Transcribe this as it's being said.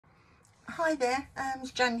Hi there,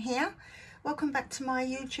 it's Jan here. Welcome back to my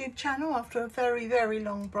YouTube channel after a very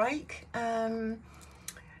long break. And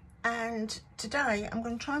today I'm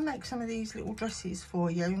going to try and make some of these little dresses for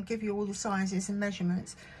you and give you all the sizes and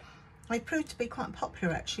measurements. They proved to be quite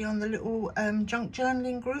popular actually on the little junk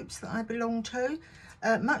journaling groups that I belong to.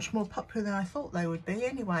 Much more popular than I thought they would be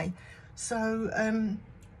anyway. So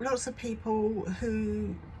lots of people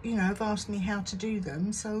who have asked me how to do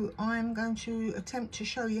them, so I'm going to attempt to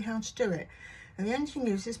show you how to do it. And the only thing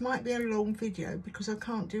is, this might be a long video because I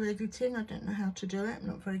can't do editing. I don't know how to do it. I'm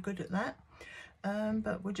not very good at that,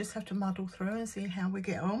 but we'll just have to muddle through and see how we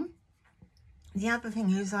get on. The other thing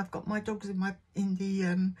is, I've got my dogs in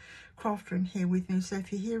the craft room here with me, so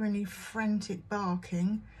if you hear any frantic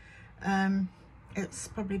barking, it's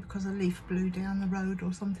probably because a leaf blew down the road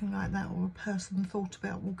or something like that, or a person thought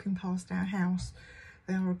about walking past our house.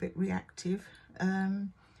 They are a bit reactive,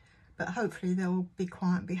 but hopefully they'll be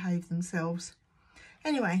quiet and behave themselves.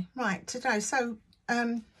 Anyway, right, today, so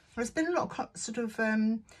there's been a lot of sort of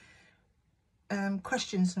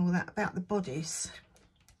questions and all that about the bodice.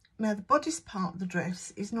 Now, the bodice part of the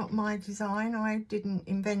dress is not my design. I didn't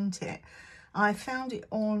invent it. I found it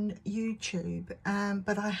on YouTube,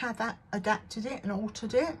 but I have adapted it and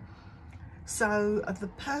altered it. So the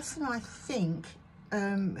person I think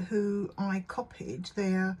who I copied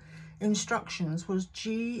their instructions was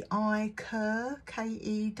G.I. Kerr,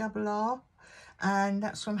 K-E-R-R, and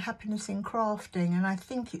that's from Happiness in Crafting, and I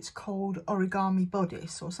think it's called Origami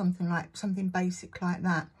Bodice or something basic like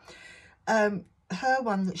that. Her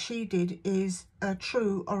one that she did is a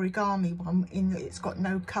true origami one, in that it's got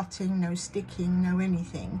no cutting, no sticking, no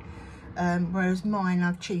anything, whereas mine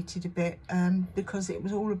I've cheated a bit because it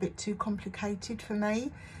was all a bit too complicated for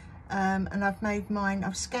me. And I've made mine,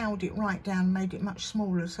 I've scaled it right down, made it much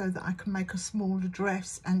smaller so that I can make a smaller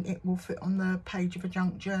dress and it will fit on the page of a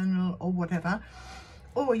junk journal or whatever.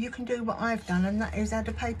 Or you can do what I've done, and that is add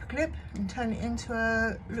a paper clip and turn it into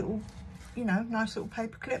a little, nice little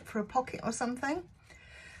paper clip for a pocket or something,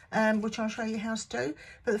 which I'll show you how to do.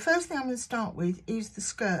 But the first thing I'm going to start with is the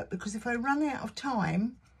skirt, because if I run out of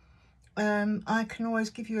time, I can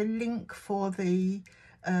always give you a link for the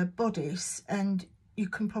bodice, and you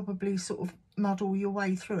can probably sort of muddle your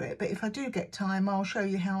way through it. But if I do get time, I'll show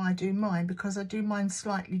you how I do mine, because I do mine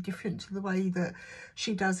slightly different to the way that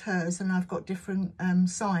she does hers, and I've got different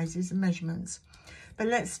sizes and measurements. But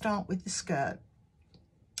let's start with the skirt.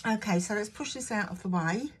 Okay, so let's push this out of the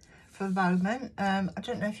way for the moment. I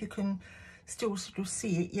don't know if you can still sort of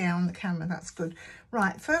see it. Yeah, on the camera, that's good.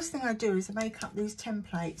 Right, first thing I do is I make up these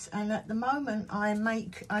templates, and at the moment I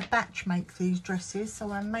batch make these dresses, so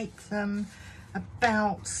I make them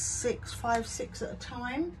about 5, 6 at a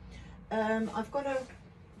time. I've got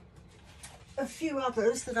a few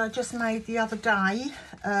others that I just made the other day,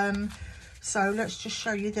 so let's just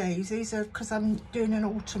show you these. These are because I'm doing an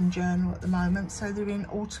autumn journal at the moment, so they're in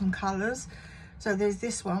autumn colours. So there's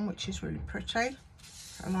this one, which is really pretty.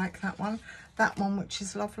 I like that one which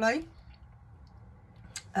is lovely,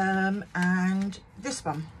 and this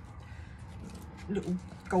one, little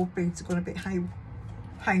gold beads have gone a bit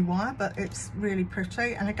haywire, but it's really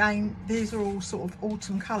pretty. And again, these are all sort of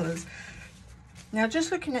autumn colours. Now,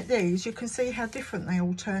 just looking at these, you can see how different they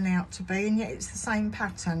all turn out to be, and yet it's the same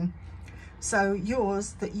pattern. So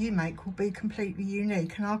yours that you make will be completely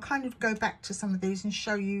unique, and I'll kind of go back to some of these and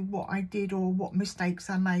show you what I did or what mistakes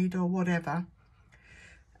I made or whatever.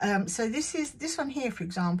 So this one here, for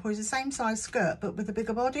example, is the same size skirt but with a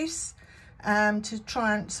bigger bodice, to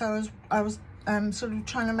try and, so I was sort of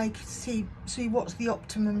trying to make see what's the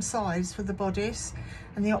optimum size for the bodice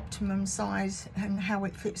and the optimum size and how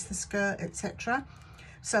it fits the skirt, etc.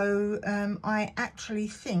 So I actually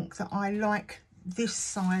think that I like this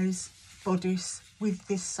size bodice with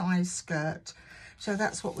this size skirt, so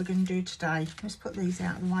that's what we're going to do today. Let's put these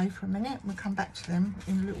out of the way for a minute. We'll come back to them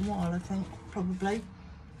in a little while, I think, probably.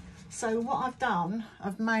 So what I've done,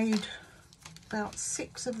 I've made about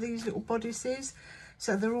 6 of these little bodices.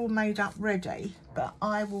 So they're all made up ready, but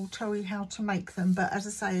I will tell you how to make them. But as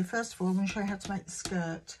I say, first of all, I'm going to show you how to make the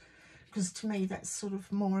skirt, because to me that's sort of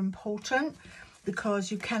more important, because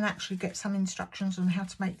you can actually get some instructions on how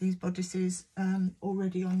to make these bodices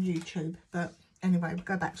already on YouTube. But anyway, we'll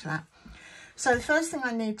go back to that. So the first thing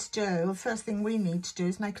I need to do, or first thing we need to do,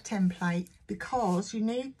 is make a template, because you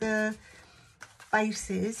need the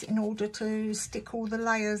bases in order to stick all the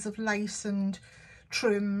layers of lace and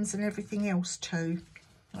trims and everything else to.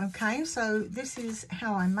 Okay, so this is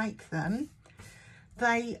how I make them.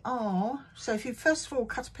 They are, so if you first of all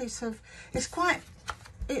cut a piece of,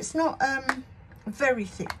 it's not very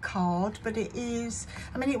thick card, but it is,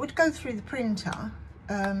 I mean, it would go through the printer,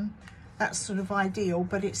 that's sort of ideal,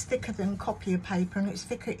 but it's thicker than copier paper, and it's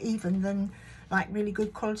thicker even than like really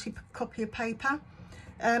good quality copier paper.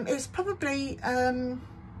 It's probably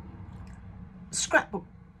scrapbook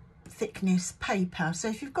thickness paper, so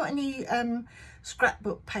if you've got any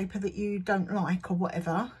scrapbook paper that you don't like or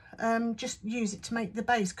whatever, just use it to make the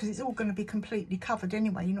base, because it's all going to be completely covered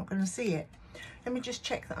anyway, you're not going to see it. Let me just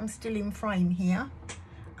check that I'm still in frame here,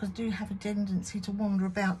 because I do have a tendency to wander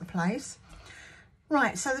about the place.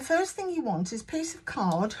 Right, so the first thing you want is a piece of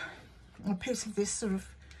card, or a piece of this sort of,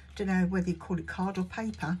 don't know whether you call it card or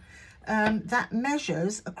paper, that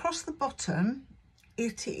measures across the bottom.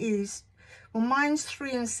 It is, well, mine's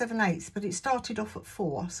 3 7/8, but it started off at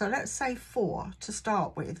 4, so let's say 4 to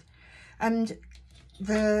start with, and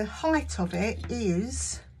the height of it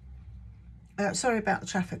is, sorry about the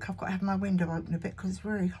traffic, I've got to have my window open a bit because it's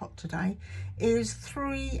very hot today, is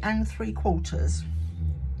 3 3/4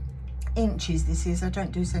 inches. This is, I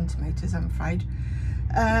don't do centimetres, I'm afraid.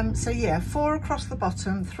 So yeah, 4 across the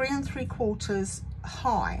bottom, 3 3/4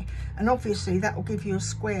 high, and obviously that will give you a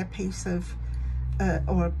square piece of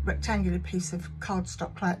or a rectangular piece of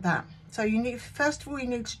cardstock like that. So you need, first of all, you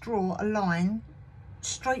need to draw a line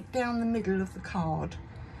straight down the middle of the card.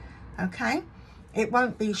 Okay, it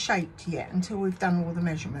won't be shaped yet until we've done all the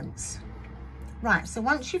measurements. Right, so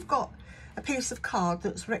once you've got a piece of card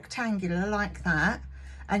that's rectangular like that,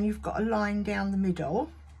 and you've got a line down the middle,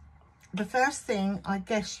 the first thing I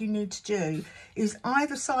guess you need to do is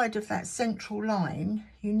either side of that central line,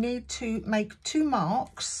 you need to make 2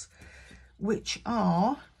 marks, which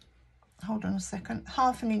are, hold on a second,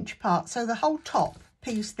 1/2 inch apart. So the whole top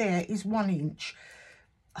piece there is 1 inch,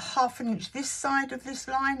 1/2 inch this side of this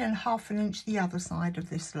line and 1/2 inch the other side of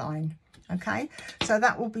this line. Okay, so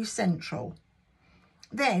that will be central.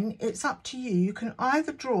 Then it's up to you. You can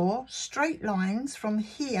either draw straight lines from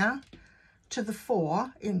here to the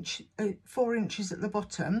 4 inches at the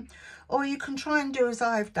bottom, or you can try and do as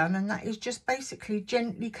I've done, and that is just basically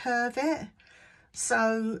gently curve it,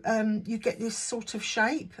 so you get this sort of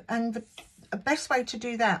shape. And the best way to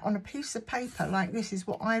do that on a piece of paper like this is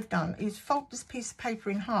what I've done, is fold this piece of paper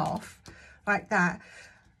in half like that,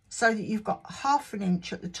 so that you've got 1/2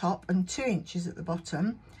 inch at the top and 2 inches at the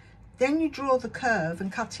bottom. Then you draw the curve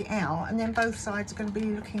and cut it out, and then both sides are going to be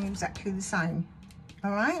looking exactly the same.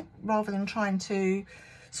 All right, rather than trying to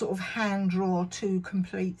sort of hand draw 2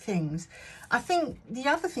 complete things. I think the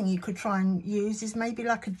other thing you could try and use is maybe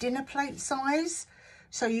like a dinner plate size.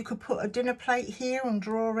 So you could put a dinner plate here and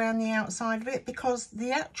draw around the outside of it, because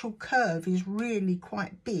the actual curve is really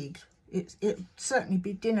quite big. It'd certainly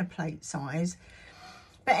be dinner plate size.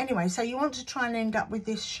 But anyway, so you want to try and end up with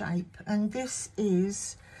this shape, and this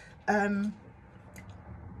is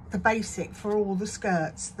the basic for all the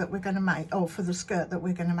skirts that we're going to make, or for the skirt that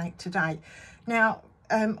we're going to make today. Now,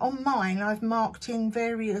 on mine, I've marked in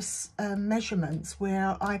various measurements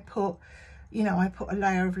where I put, you know, I put a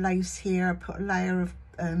layer of lace here, I put a layer of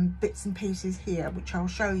bits and pieces here, which I'll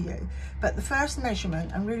show you. But the first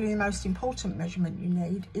measurement, and really the most important measurement you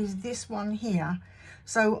need, is this one here.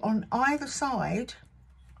 So on either side,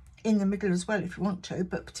 in the middle as well if you want to,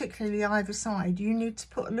 but particularly either side, you need to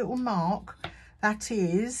put a little mark that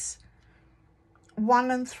is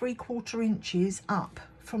 1 3/4 inches up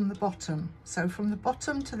from the bottom. So from the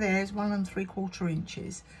bottom to there is 1 3/4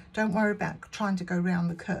 inches. Don't worry about trying to go round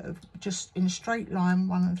the curve, just in a straight line,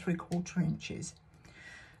 1 3/4 inches.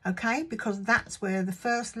 Okay, because that's where the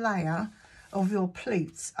first layer of your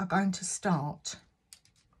pleats are going to start.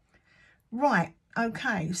 Right,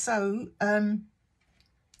 okay, so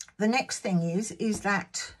the next thing is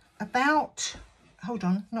that about, hold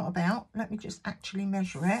on, not about, let me just actually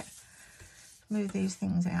measure it. Move these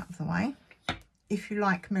things out of the way. If you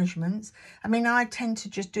like measurements, I mean, I tend to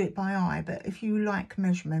just do it by eye, but if you like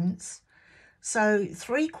measurements, so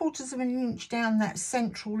 3/4 of an inch down that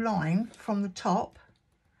central line from the top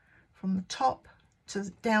to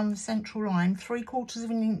down the central line, 3/4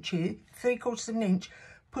 of an inch,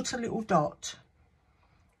 put a little dot.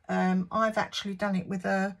 I've actually done it with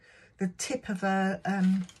the tip of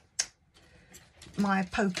my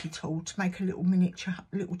pokey tool to make a little miniature,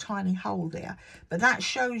 little tiny hole there. But that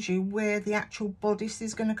shows you where the actual bodice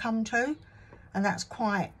is going to come to, and that's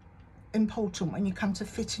quite important when you come to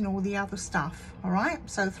fitting all the other stuff. All right,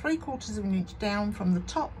 so 3/4 of an inch down from the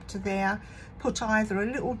top to there, put either a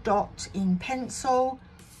little dot in pencil,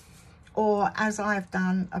 or as I've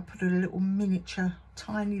done, I put a little miniature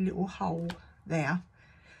tiny little hole there.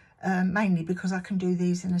 Mainly because I can do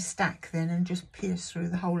these in a stack then and just pierce through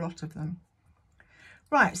the whole lot of them.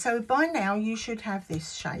 Right, so by now you should have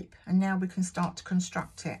this shape, and now we can start to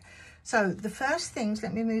construct it. So the first things,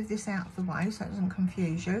 let me move this out of the way so it doesn't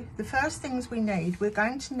confuse you. The first things we need, we're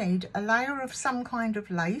going to need a layer of some kind of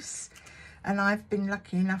lace. And I've been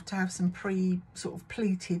lucky enough to have some sort of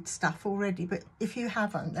pleated stuff already. But if you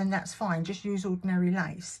haven't, then that's fine. Just use ordinary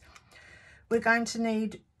lace. We're going to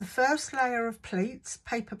need the first layer of pleats,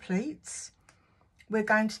 paper pleats. We're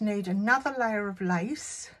going to need another layer of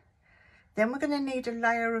lace. Then we're going to need a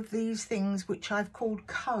layer of these things, which I've called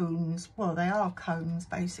cones. Well, they are cones,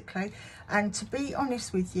 basically. And to be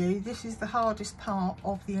honest with you, this is the hardest part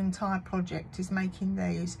of the entire project, is making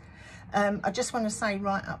these. I just want to say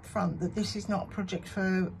right up front that this is not a project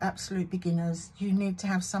for absolute beginners. You need to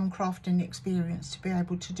have some crafting experience to be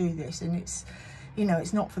able to do this. And it's, you know,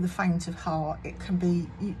 it's not for the faint of heart. It can be,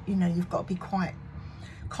 you know, you've got to be quite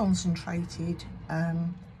concentrated.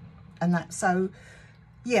 And that, so...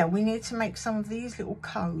 yeah, we need to make some of these little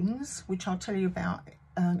cones, which I'll tell you about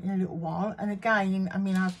in a little while. And again, I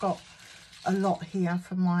mean, I've got a lot here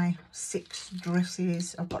for my 6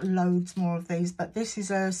 dresses. I've got loads more of these, but this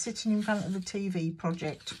is a sitting in front of the TV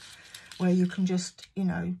project where you can just, you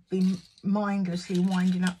know, be mindlessly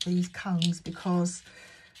winding up these cones because,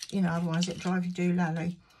 you know, otherwise it drives you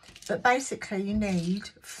doolally. But basically you need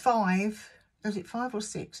 5, is it 5 or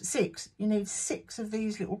 6? 6. You need 6 of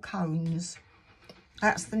these little cones.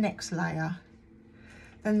 That's the next layer.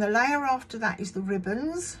 Then the layer after that is the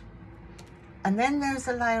ribbons. And then there's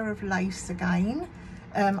a layer of lace again.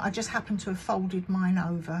 I just happen to have folded mine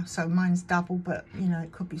over. So mine's double, but you know,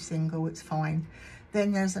 it could be single, it's fine.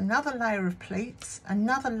 Then there's another layer of pleats,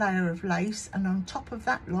 another layer of lace. And on top of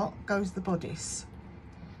that lot goes the bodice,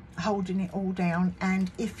 holding it all down. And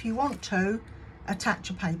if you want to, attach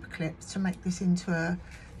a paper clip to make this into a,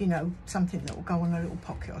 you know, something that will go on a little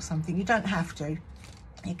pocket or something. You don't have to.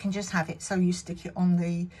 You can just have it so you stick it on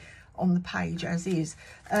the page as is.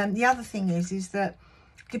 The other thing is that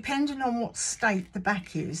depending on what state the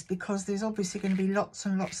back is, because there's obviously going to be lots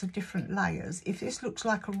and lots of different layers, if this looks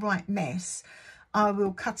like a right mess, I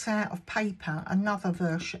will cut out of paper another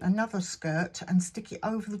version, another skirt, and stick it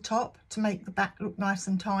over the top to make the back look nice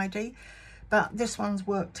and tidy. But this one's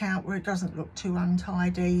worked out where it doesn't look too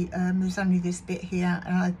untidy. There's only this bit here,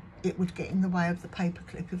 and it would get in the way of the paper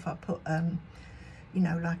clip if I put you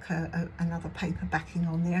know, like another paper backing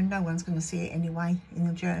on there, and no one's going to see it anyway in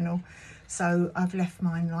the journal. So I've left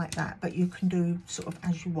mine like that, but you can do sort of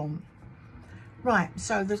as you want. Right,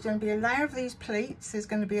 so there's going to be a layer of these pleats, there's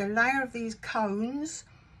going to be a layer of these cones,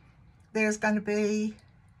 there's going to be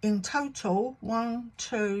in total 1,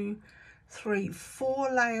 2, 3,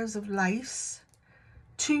 4 layers of lace,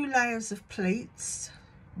 2 layers of pleats,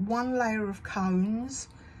 1 layer of cones,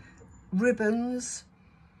 ribbons,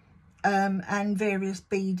 and various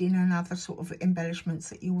beading and other sort of embellishments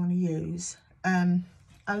that you want to use.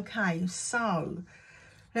 Okay, so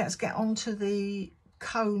let's get on to the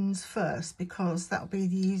cones first, because that'll be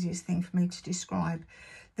the easiest thing for me to describe.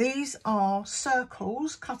 These are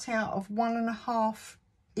circles cut out of 1.5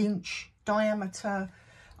 inch diameter.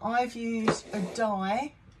 I've used a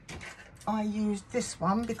die. I used this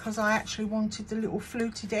one because I actually wanted the little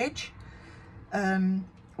fluted edge,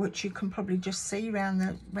 which you can probably just see round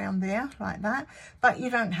there like that, but you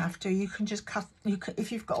don't have to. You can just cut.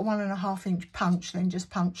 If you've got a 1.5 inch punch, then just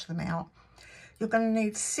punch them out. You're going to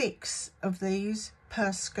need 6 of these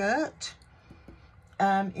per skirt,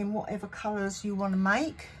 in whatever colours you want to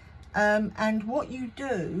make. And what you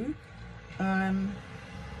do, I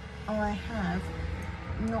have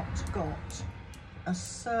not got a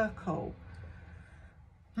circle.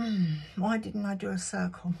 Why didn't I do a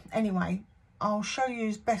circle? Anyway, I'll show you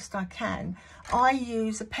as best I can. I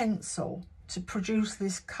use a pencil to produce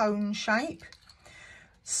this cone shape.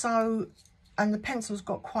 So, and the pencil's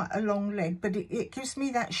got quite a long leg, but it gives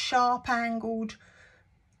me that sharp angled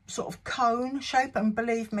sort of cone shape. And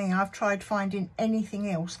believe me, I've tried finding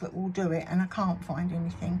anything else that will do it and I can't find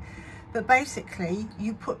anything. But basically,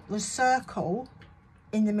 you put the circle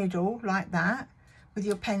in the middle like that with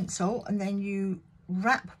your pencil, and then you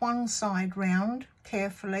wrap one side round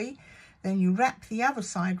carefully. Then you wrap the other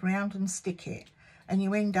side round and stick it, and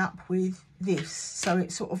you end up with this. So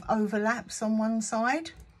it sort of overlaps on one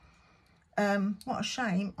side. What a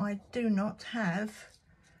shame I do not have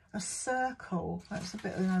a circle. That's a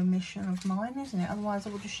bit of an omission of mine, isn't it? Otherwise I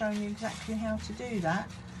would have shown you exactly how to do that.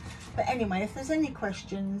 But anyway, if there's any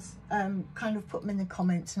questions, kind of put them in the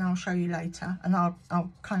comments and I'll show you later, and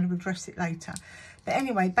I'll kind of address it later. But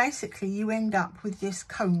anyway, basically you end up with this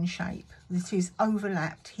cone shape that is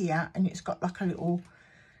overlapped here, and it's got like a little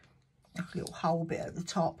hole bit at the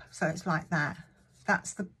top. So it's like that.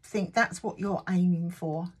 That's the thing. That's what you're aiming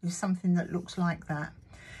for, is something that looks like that.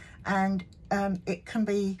 And it can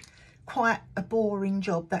be quite a boring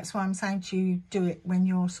job. That's why I'm saying to you, do it when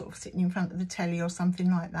you're sort of sitting in front of the telly or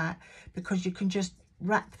something like that, because you can just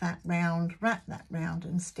wrap that round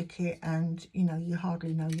and stick it, and you know, you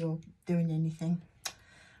hardly know you're doing anything.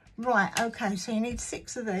 Right, okay, so you need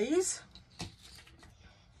 6 of these.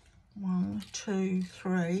 1, 2,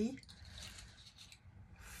 3,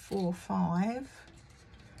 4, 5,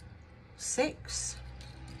 6.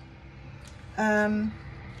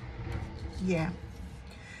 Yeah.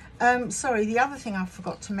 Sorry, the other thing I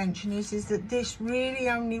forgot to mention is that this really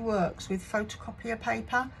only works with photocopier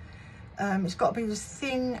paper. It's got to be as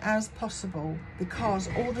thin as possible, because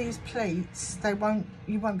all these pleats,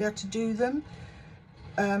 you won't be able to do them,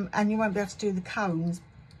 and you won't be able to do the cones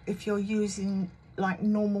if you're using like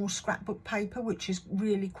normal scrapbook paper, which is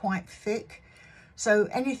really quite thick. So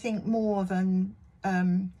anything more than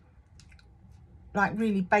like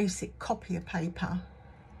really basic copier paper,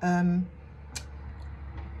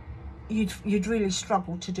 you'd really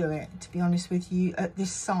struggle to do it, to be honest with you. At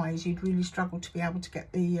this size, you'd really struggle to be able to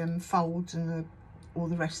get the folds and all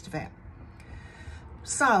the rest of it.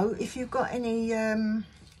 So if you've got any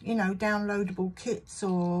you know, downloadable kits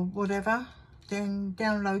or whatever, then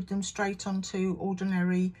download them straight onto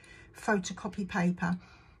ordinary photocopy paper.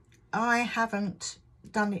 I haven't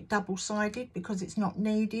done it double-sided because it's not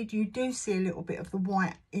needed. You do see a little bit of the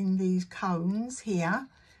white in these cones here,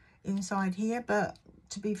 inside here, but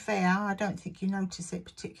to be fair, I don't think you notice it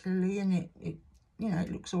particularly, and it you know,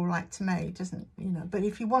 it looks all right to me. It doesn't, you know, but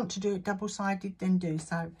if you want to do it double-sided, then do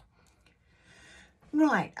so.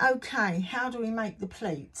 Right, okay, how do we make the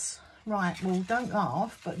pleats? Right, well, don't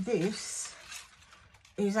laugh, but this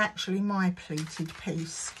is actually my pleated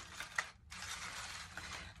piece.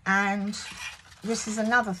 And this is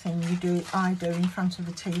another thing I do in front of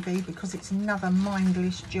the TV, because it's another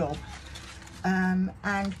mindless job.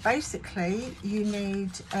 And basically you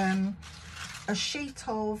need a sheet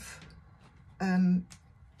of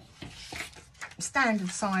standard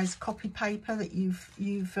size copy paper that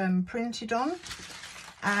you've printed on,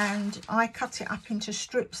 and I cut it up into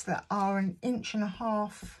strips that are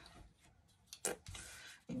 1.5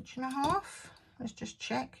 inches. Let's just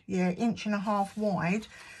check. Yeah, 1.5 inches wide.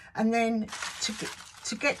 And then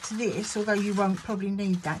to get to this, although you won't probably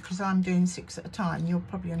need that because I'm doing 6 at a time, you'll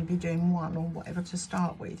probably only be doing 1 or whatever to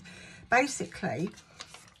start with. Basically,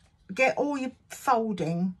 get all your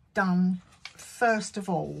folding done first of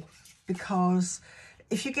all, because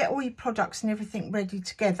if you get all your products and everything ready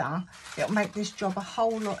together, it'll make this job a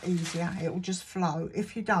whole lot easier. It will just flow.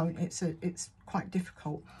 If you don't, it's quite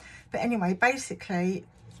difficult. But anyway, basically,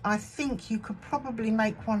 I think you could probably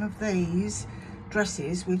make one of these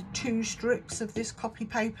dresses with 2 strips of this copy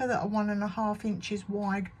paper that are 1.5 inches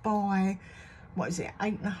wide by, what is it,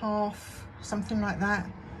 8.5, something like that,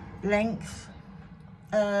 length.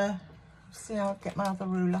 See, I'll get my other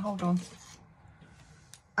ruler, hold on.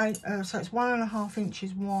 So it's 1.5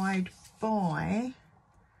 inches wide by,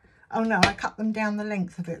 oh no, I cut them down the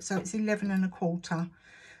length of it, so it's 11.25.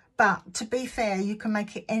 But to be fair, you can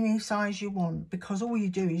make it any size you want, because all you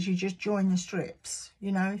do is you just join the strips.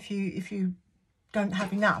 You know, if you don't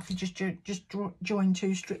have enough, you just join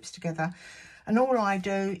 2 strips together. And all I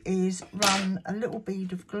do is run a little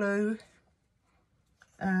bead of glue.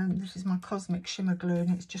 This is my Cosmic Shimmer glue, and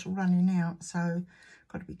it's just running out, so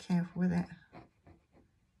got to be careful with it.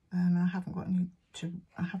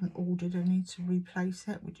 I haven't ordered any to replace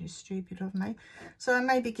it, which is stupid of me. So I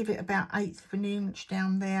maybe give it about 1/8 of an inch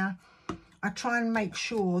down there. I try and make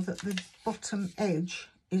sure that the bottom edge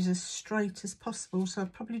is as straight as possible. So I'll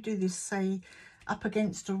probably do this, say, up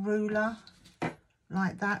against a ruler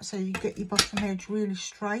like that, so you get your bottom edge really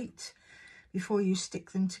straight before you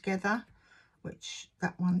stick them together, which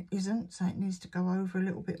that one isn't, so it needs to go over a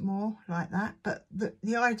little bit more like that. But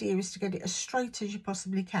the idea is to get it as straight as you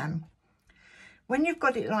possibly can. When you've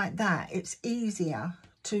got it like that, it's easier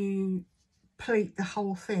to pleat the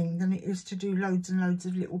whole thing than it is to do loads and loads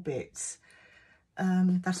of little bits.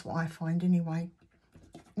 That's what I find anyway.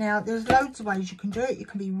 Now, there's loads of ways you can do it. You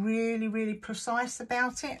can be really, really precise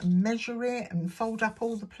about it and measure it and fold up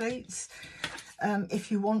all the pleats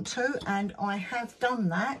if you want to. And I have done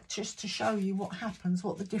that just to show you what happens,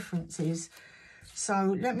 what the difference is.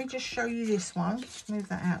 So let me just show you this one. Just move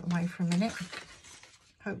that out of the way for a minute.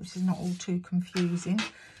 Hope this is not all too confusing.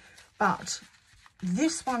 But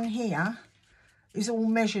this one here is all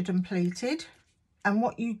measured and pleated. And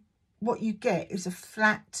what you get is a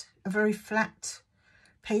very flat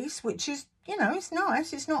piece, which is, you know, it's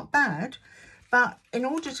nice, it's not bad. But in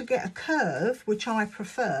order to get a curve, which I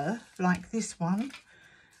prefer, like this one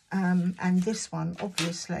and this one,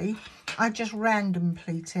 obviously, I just random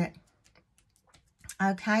pleat it.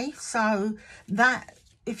 Okay, so that,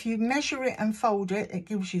 if you measure it and fold it, it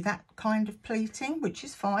gives you that kind of pleating, which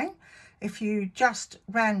is fine. If you just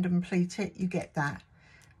random pleat it, you get that,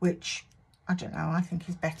 which I don't know, I think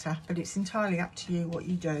is better, but it's entirely up to you what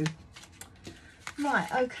you do. Right,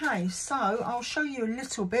 okay, so I'll show you a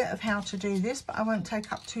little bit of how to do this, but I won't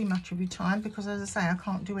take up too much of your time because, as I say, I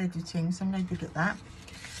can't do editing, so I'm no good at that.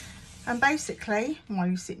 And basically, while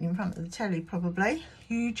you're sitting in front of the telly probably,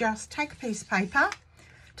 you just take a piece of paper,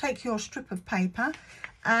 take your strip of paper,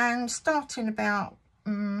 and starting about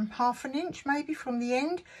half an inch maybe from the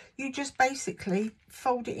end, you just basically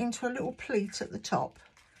fold it into a little pleat at the top.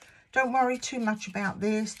 Don't worry too much about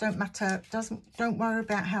this. Don't worry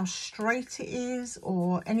about how straight it is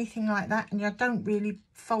or anything like that. And I don't really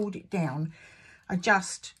fold it down. I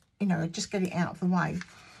just, you know, just get it out of the way.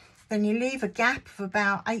 Then you leave a gap of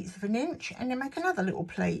about 1/8 of an inch, and you make another little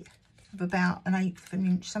pleat of about 1/8 of an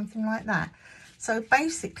inch, something like that. So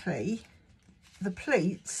basically, the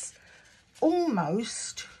pleats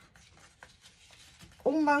almost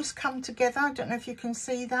come together. I don't know if you can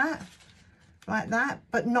see that. Like that,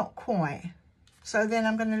 but not quite. So then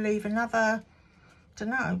I'm going to leave another, don't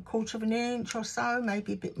know, 1/4 of an inch or so,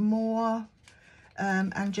 maybe a bit more,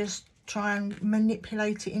 and just try and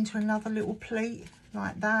manipulate it into another little pleat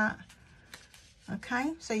like that.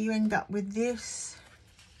 Okay, so you end up with this,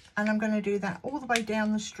 and I'm going to do that all the way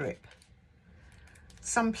down the strip.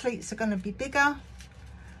 Some pleats are going to be bigger,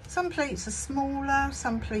 some pleats are smaller,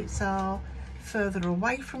 some pleats are further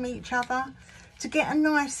away from each other. To get a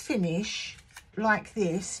nice finish like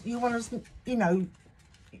this, you want to, you know,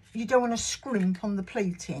 you don't want to scrimp on the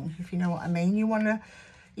pleating, if you know what I mean. You want to,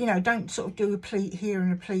 you know, don't sort of do a pleat here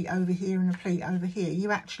and a pleat over here and a pleat over here.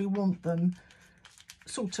 You actually want them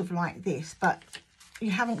sort of like this, but you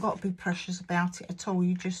haven't got to be precious about it at all.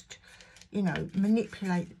 You just, you know,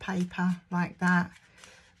 manipulate the paper like that,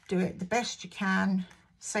 do it the best you can.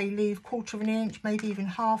 Say leave 1/4 of an inch, maybe even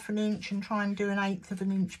 1/2 an inch, and try and do an 1/8 of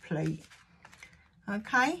an inch pleat.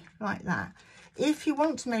 Okay, like that. If you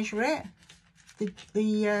want to measure it,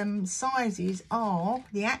 the sizes are,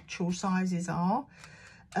 the actual sizes are,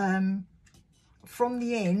 from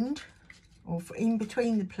the end, or in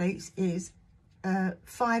between the pleats, is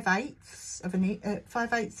 5/8 of an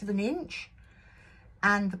inch,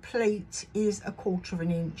 and the pleat is 1/4 of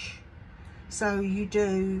an inch. So you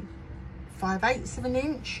do 5/8 of an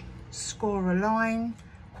inch, score a line,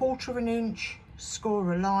 1/4 of an inch,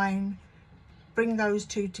 score a line, bring those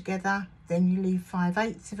two together, then you leave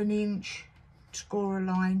 5/8 of an inch, score a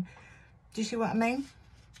line. Do you see what I mean?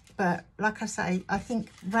 But like I say, I think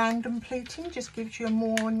random pleating just gives you a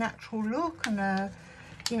more natural look and a,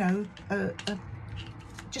 you know,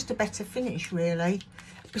 just a better finish really.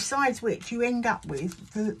 Besides which, you end up with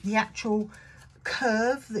the actual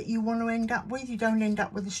curve that you want to end up with. You don't end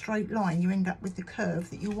up with a straight line, you end up with the curve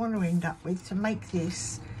that you want to end up with to make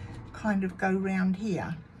this kind of go round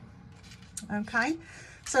here. Okay,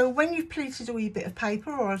 so when you've pleated all your bit of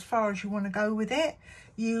paper, or as far as you want to go with it,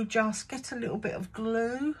 you just get a little bit of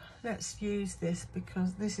glue. Let's use this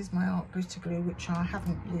because this is my art glitter glue, which I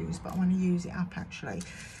haven't used, but I want to use it up actually.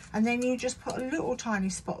 And then you just put a little tiny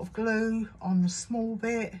spot of glue on the small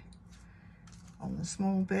bit,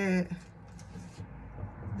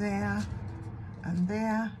 there and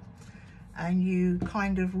there, and you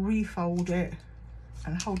kind of refold it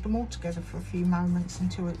and hold them all together for a few moments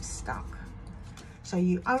until it's stuck. So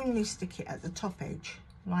you only stick it at the top edge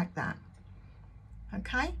like that.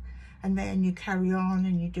 Okay, and then you carry on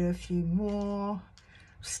and you do a few more,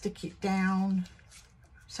 stick it down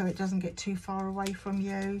so it doesn't get too far away from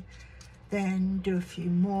you, then do a few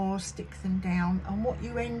more, stick them down, and what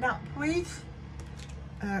you end up with,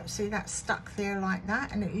 see that's stuck there like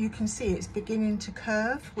that, and you can see it's beginning to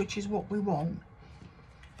curve, which is what we want,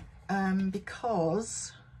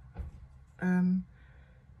 because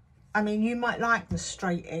I mean, you might like the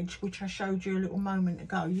straight edge, which I showed you a little moment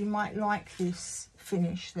ago. You might like this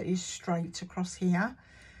finish that is straight across here.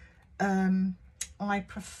 I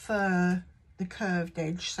prefer the curved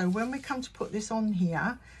edge. So when we come to put this on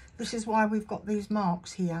here, this is why we've got these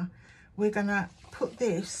marks here. We're going to put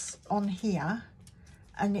this on here,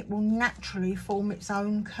 and it will naturally form its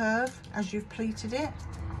own curve as you've pleated it.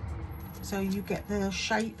 So you get the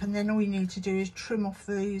shape, and then all you need to do is trim off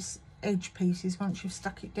these edge pieces once you've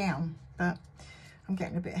stuck it down. But I'm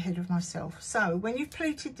getting a bit ahead of myself. So when you've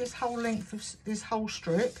pleated this whole length of this whole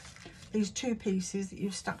strip, these two pieces that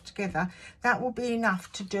you've stuck together, that will be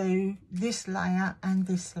enough to do this layer and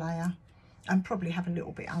this layer, and probably have a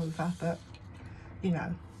little bit over, but you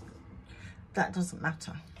know, that doesn't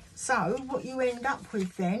matter. So what you end up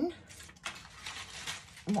with then,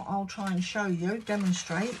 what I'll try and show you,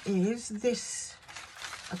 demonstrate, is this,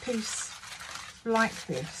 a piece like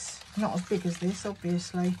this. Not as big as this,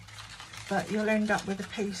 obviously, but you'll end up with a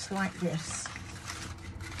piece like this.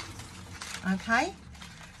 Okay,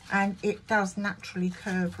 and it does naturally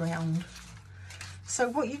curve round. So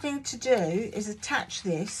what you need to do is attach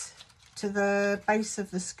this to the base of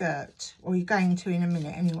the skirt, or you're going to in a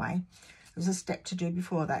minute anyway. There's a step to do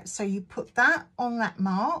before that. So you put that on that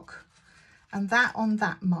mark and that on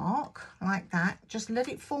that mark, like that. Just let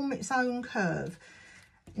it form its own curve.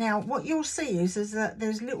 Now what you'll see is that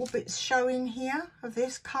there's little bits showing here of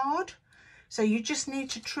this card. So you just need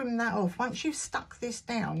to trim that off. Once you've stuck this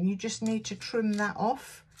down, you just need to trim that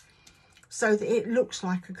off so that it looks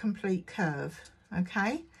like a complete curve,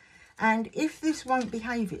 okay? And if this won't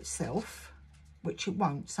behave itself, which it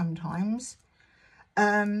won't sometimes,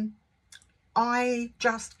 I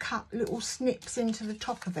just cut little snips into the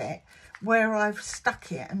top of it where I've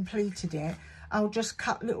stuck it and pleated it. I'll just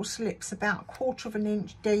cut little slips about 1/4 of an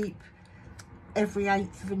inch deep, every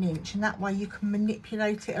 1/8 of an inch, and that way you can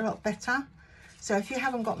manipulate it a lot better. So if you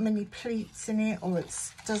haven't got many pleats in it, or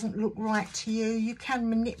it doesn't look right to you, you can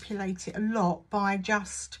manipulate it a lot by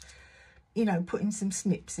just, you know, putting some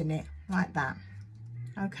snips in it like that.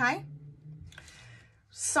 Okay,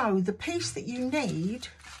 so the piece that you need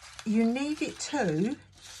it to,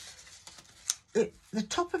 the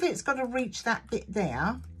top of it's got to reach that bit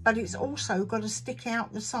there, but it's also got to stick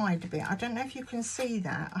out the side a bit. I don't know if you can see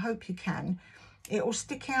that. I hope you can. It will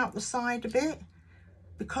stick out the side a bit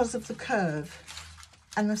because of the curve,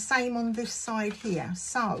 and the same on this side here.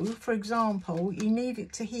 So for example, you need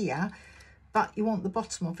it to here, but you want the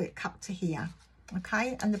bottom of it cut to here.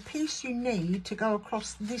 Okay, and the piece you need to go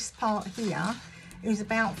across this part here is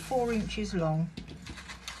about 4 inches long,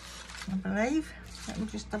 I believe. Let me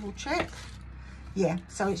just double check. Yeah,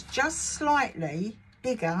 so it's just slightly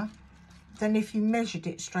bigger than if you measured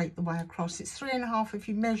it straight the way across. It's 3.5 if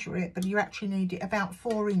you measure it, but you actually need it about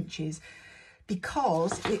 4 inches,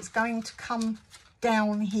 because it's going to come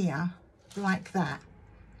down here like that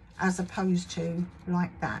as opposed to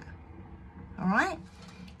like that. All right,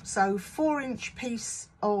 so 4-inch piece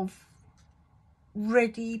of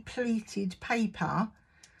ready pleated paper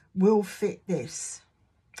will fit this.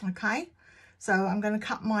 Okay, so I'm going to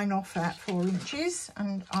cut mine off at 4 inches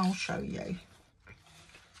and I'll show you.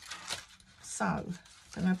 So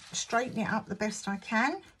I'm going to straighten it up the best I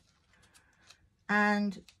can,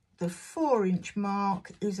 and the 4-inch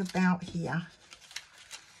mark is about here.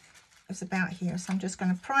 It's about here. So I'm just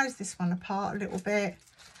going to prise this one apart a little bit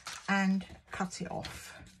and cut it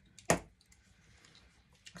off.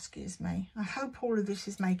 Excuse me. I hope all of this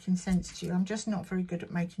is making sense to you. I'm just not very good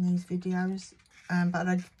at making these videos, but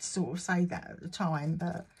I sort of say that at the time,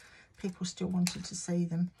 but people still wanted to see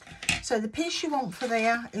them. So the piece you want for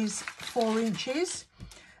there is 4 inches,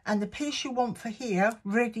 and the piece you want for here,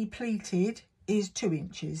 ready pleated, is 2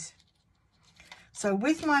 inches. So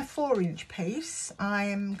with my 4-inch piece, I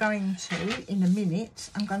am going to, in a minute,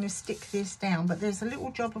 I'm going to stick this down, but there's a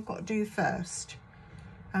little job I've got to do first.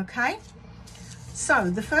 Okay, so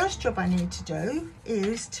the first job I need to do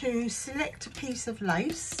is to select a piece of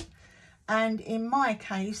lace, and in my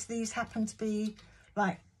case, these happen to be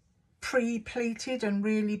like pre-pleated and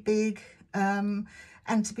really big, and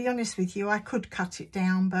to be honest with you, I could cut it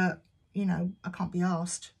down, but you know, I can't be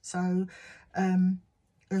asked, so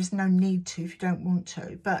there's no need to if you don't want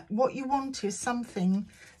to. But what you want is something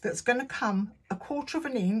that's going to come 1/4 of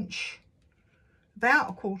an inch,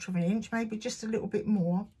 about 1/4 of an inch, maybe just a little bit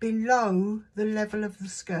more, below the level of the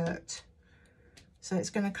skirt. So it's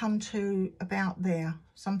going to come to about there,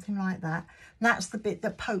 something like that. And that's the bit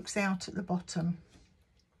that pokes out at the bottom.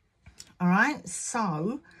 All right,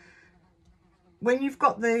 so when you've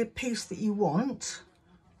got the piece that you want,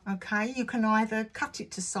 okay, you can either cut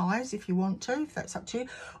it to size if you want to, if that's up to you,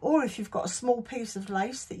 or if you've got a small piece of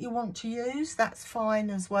lace that you want to use, that's fine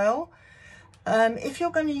as well. If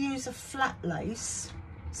you're going to use a flat lace,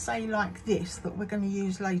 say like this, that we're going to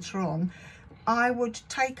use later on, I would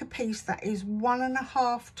take a piece that is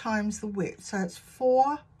 1.5 times the width, so it's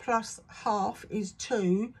 4 plus half is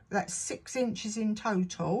 2, that's 6 inches in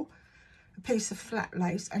total, a piece of flat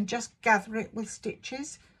lace, and just gather it with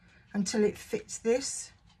stitches until it fits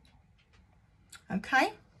this.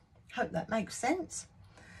 Okay, hope that makes sense.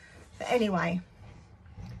 But anyway,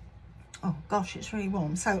 oh gosh, it's really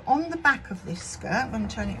warm. So on the back of this skirt, I'm going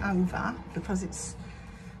to turn it over because it's,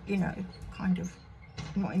 you know, kind of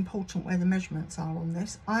not important where the measurements are on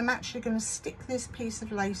this. I'm actually going to stick this piece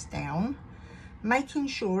of lace down, making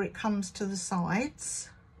sure it comes to the sides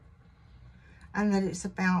and that it's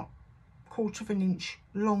about 1/4 of an inch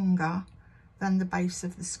longer than the base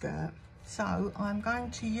of the skirt. So I'm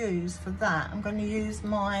going to use, for that, I'm going to use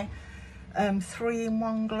my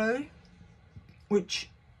 3-in-1 glue, which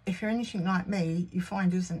if you're anything like me, you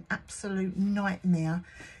find is an absolute nightmare.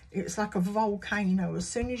 It's like a volcano. As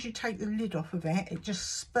soon as you take the lid off of it, it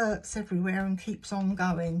just spurts everywhere and keeps on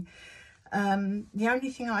going. The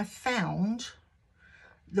only thing I found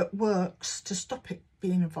that works to stop it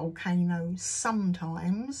being a volcano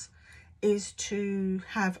sometimes is to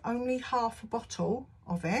have only half a bottle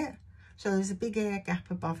of it, so there's a big air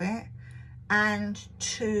gap above it, and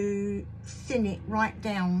to thin it right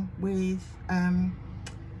down with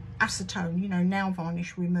acetone, you know, nail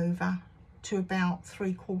varnish remover, to about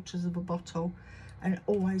 3/4 of a bottle, and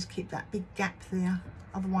always keep that big gap there,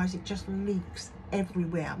 otherwise it just leaks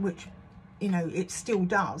everywhere, which, you know, it still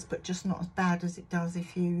does, but just not as bad as it does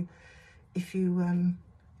if you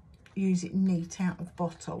use it neat out of the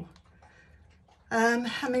bottle.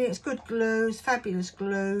 I mean, it's good glue, it's fabulous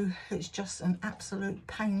glue. It's just an absolute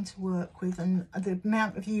pain to work with, and the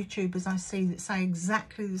amount of YouTubers I see that say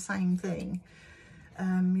exactly the same thing,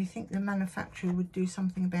 you think the manufacturer would do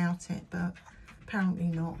something about it, but apparently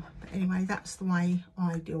not. But anyway, that's the way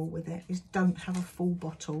I deal with it, is don't have a full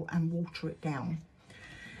bottle and water it down.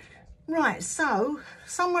 Right, so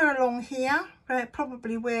somewhere along here,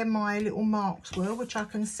 probably where my little marks were, which I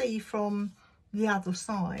can see from the other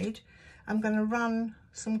side, I'm going to run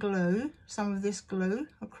some glue, some of this glue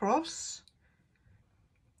across.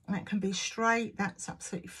 That can be straight, that's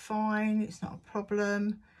absolutely fine, it's not a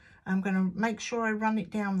problem. I'm going to make sure I run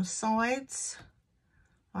it down the sides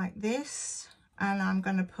like this, and I'm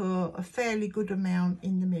going to put a fairly good amount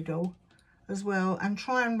in the middle as well, and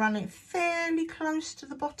try and run it fairly close to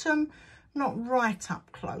the bottom, not right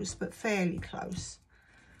up close, but fairly close.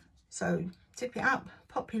 So tip it up,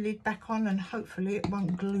 pop your lid back on, and hopefully it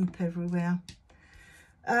won't gloop everywhere.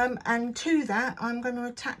 And to that, I'm going to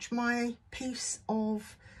attach my piece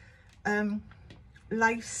of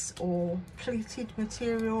lace or pleated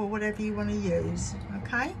material, or whatever you want to use.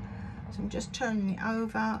 Okay, so I'm just turning it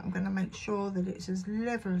over. I'm going to make sure that it's as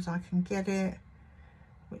level as I can get it,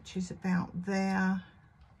 which is about there,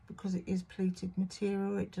 because it is pleated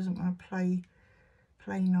material, it doesn't want to play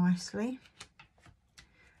nicely.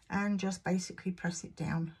 And just basically press it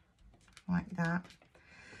down like that.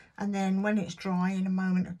 And then when it's dry, in a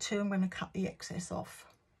moment or two, I'm going to cut the excess off.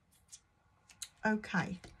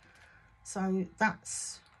 Okay, so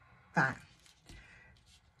that's that.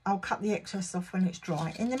 I'll cut the excess off when it's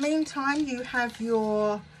dry. In the meantime, you have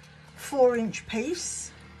your 4-inch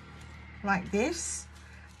piece like this,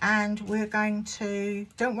 and we're going to,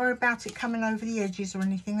 don't worry about it coming over the edges or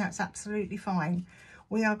anything, that's absolutely fine.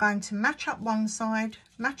 We are going to match up one side,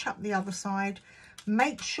 match up the other side,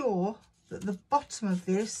 make sure that the bottom of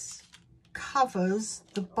this covers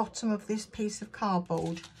the bottom of this piece of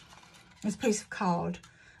cardboard, this piece of card.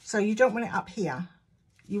 So you don't want it up here,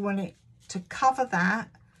 you want it to cover that,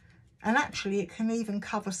 and actually it can even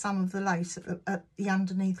cover some of the lace at the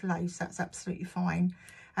underneath lace, that's absolutely fine.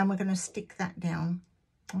 And we're going to stick that down.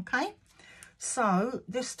 Okay, so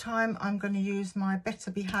this time I'm going to use my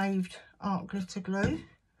Better Behaved art glitter glue.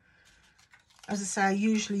 As I say, I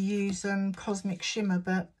usually use Cosmic Shimmer,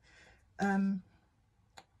 but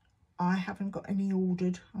I haven't got any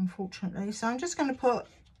ordered, unfortunately. So I'm just going to put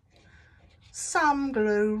some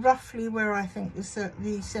glue roughly where I think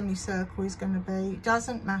the semicircle is going to be. It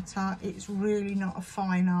doesn't matter, it's really not a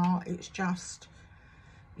fine art, it's just,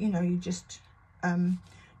 you know, you just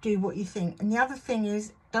do what you think. And the other thing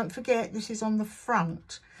is, don't forget, this is on the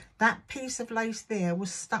front. That piece of lace there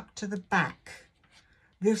was stuck to the back.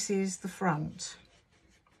 This is the front.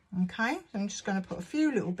 Okay, I'm just going to put a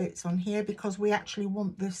few little bits on here because we actually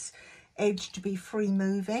want this edge to be free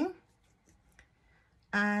moving.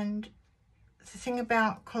 And the thing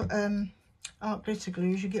about art glitter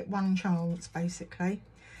glue is you get one chance, basically.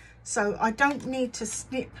 So I don't need to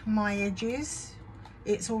snip my edges.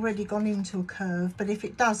 It's already gone into a curve, but if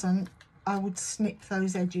it doesn't, I would snip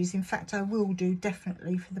those edges. In fact, I will do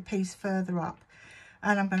definitely for the piece further up.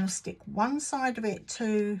 And I'm going to stick one side of it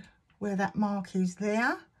to where that mark is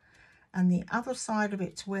there, and the other side of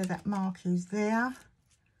it to where that mark is there.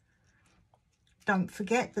 Don't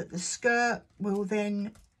forget that the skirt will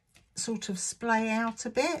then sort of splay out a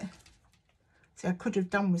bit. See, I could have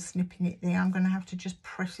done with snipping it there. I'm going to have to just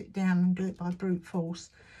press it down and do it by brute force.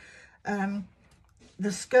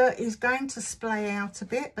 The skirt is going to splay out a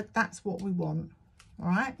bit, but that's what we want. All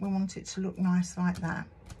right, we want it to look nice like that.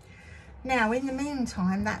 Now, in the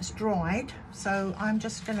meantime, that's dried, so I'm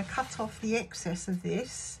just going to cut off the excess of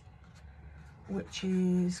this, which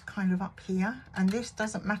is kind of up here. And this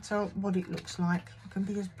doesn't matter what it looks like. You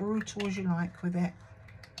can be as brutal as you like with it.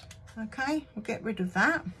 Okay, we'll get rid of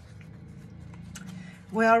that.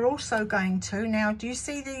 We are also going to, now do you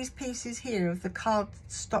see these pieces here of the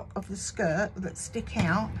cardstock of the skirt that stick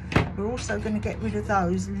out? We're also going to get rid of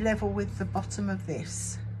those level with the bottom of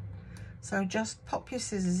this. So just pop your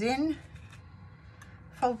scissors in,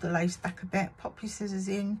 fold the lace back a bit, pop your scissors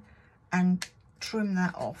in and trim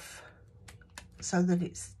that off so that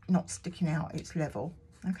it's not sticking out, it's level.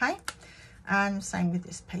 Okay, and same with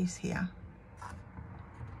this piece here.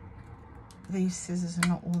 These scissors are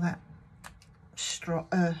not all that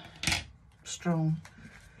strong.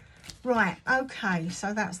 Right, okay,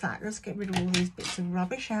 so that's that. Let's get rid of all these bits of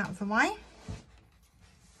rubbish out of the way.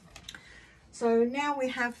 So now we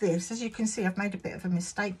have this. As you can see, I've made a bit of a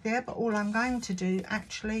mistake there, but all I'm going to do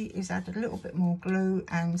actually is add a little bit more glue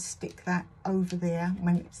and stick that over there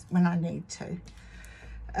when I need to.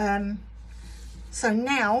 So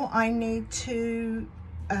now I need to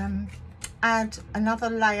add another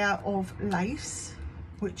layer of lace,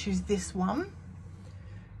 which is this one.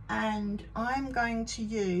 And I'm going to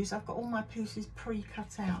use, I've got all my pieces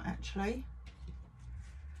pre-cut out actually.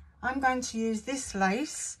 I'm going to use this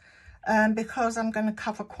lace because I'm going to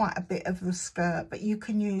cover quite a bit of the skirt, but you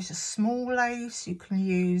can use a small lace, you can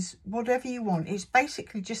use whatever you want. It's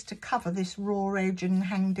basically just to cover this raw edge and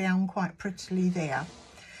hang down quite prettily there.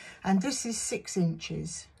 And this is 6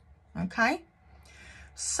 inches, okay?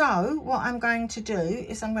 So what I'm going to do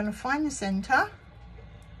is I'm going to find the centre,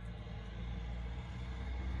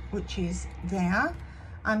 which is there.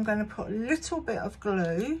 I'm going to put a little bit of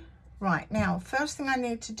glue. Right, now first thing I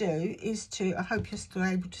need to do is to, I hope you're still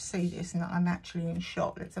able to see this and that I'm actually in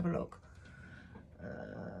shot. Let's have a look.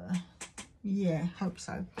 Yeah, hope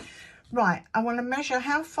so. Right, I want to measure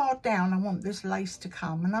how far down I want this lace to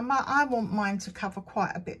come, and I want mine to cover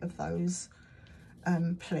quite a bit of those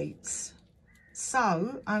pleats.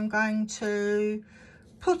 So I'm going to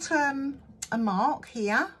put a mark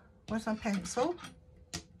here. Where's my pencil?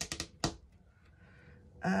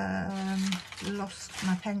 Lost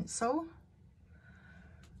my pencil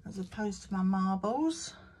as opposed to my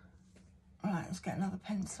marbles. Right, let's get another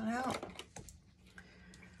pencil out.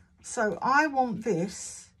 So I want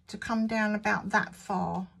this to come down about that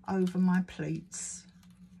far over my pleats.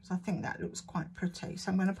 So I think that looks quite pretty.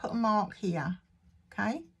 So I'm going to put a mark here,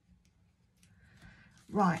 okay?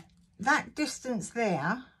 Right, that distance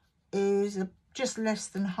there is just less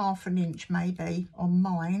than ½ an inch maybe on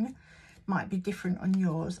mine. Might be different on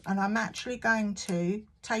yours, and I'm actually going to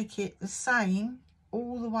take it the same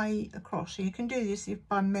all the way across. So you can do this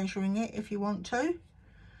by measuring it if you want to,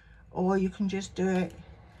 or you can just do it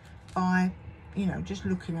by, you know, just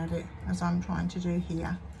looking at it as I'm trying to do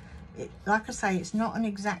here. Like I say, it's not an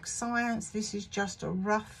exact science. This is just a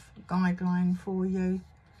rough guideline for you.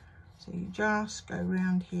 So you just go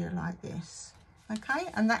around here like this, okay?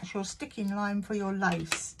 And that's your sticking line for your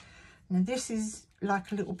lace. Now this is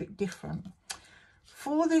like a little bit different.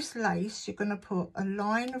 For this lace, you're going to put a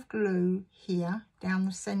line of glue here down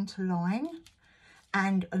the center line,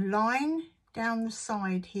 and a line down the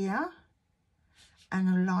side here, and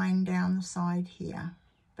a line down the side here,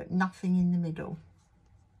 but nothing in the middle.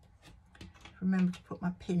 Remember to put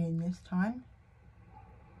my pin in this time.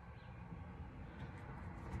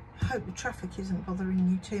 I hope the traffic isn't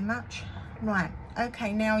bothering you too much. Right,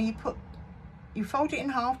 okay, now you fold it in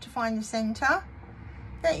half to find the center.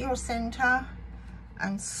 Get your center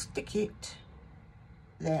and stick it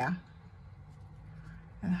there,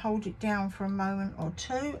 and hold it down for a moment or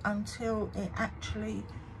two until it actually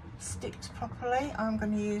sticks properly. I'm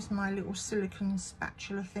going to use my little silicone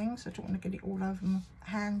spatula thing, so I don't want to get it all over my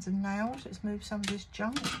hands and nails. Let's move some of this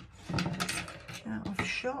junk out of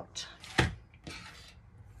shot.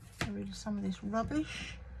 Get rid of some of this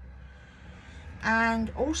rubbish.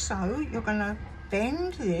 And also you're going to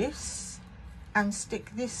bend this and stick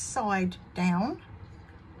this side down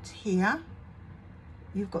to here.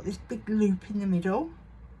 You've got this big loop in the middle.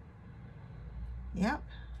 Yep,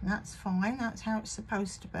 that's fine. That's how it's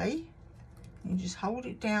supposed to be. You just hold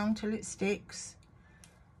it down till it sticks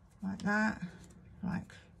like that,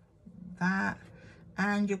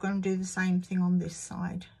 and you're going to do the same thing on this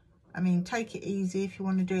side. I mean, take it easy. If you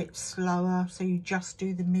want to do it slower, so you just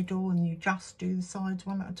do the middle and you just do the sides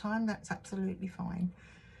one at a time, that's absolutely fine.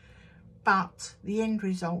 But the end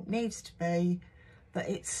result needs to be that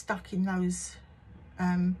it's stuck in those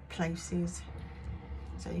places.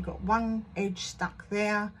 So you've got one edge stuck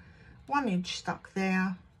there, one edge stuck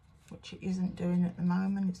there, which it isn't doing at the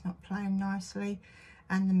moment. It's not playing nicely.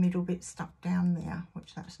 And the middle bit stuck down there,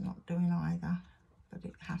 which that's not doing either. But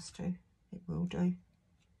it has to. It will do.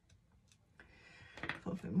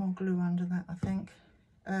 put a bit more glue under that, I think.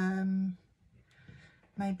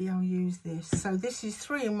 Maybe I'll use this. So this is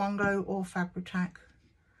 3-in-1 glue or Fabri-Tac,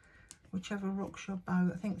 whichever rocks your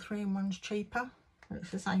boat. I think 3-in-1's cheaper.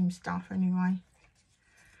 It's the same stuff anyway.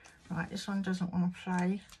 Right, this one doesn't want to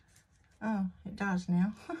play. Oh, it does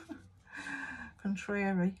now.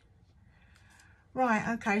 Contrary. Right,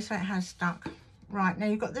 okay, so it has stuck. Right, now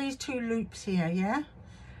you've got these 2 loops here, yeah?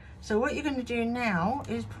 So what you're going to do now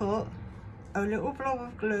is put a little blob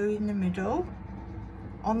of glue in the middle,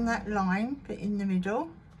 on that line, but in the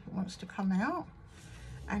middle, it wants to come out.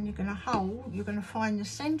 And you're going to find the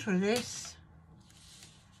centre of this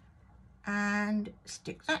and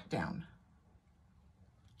stick that down.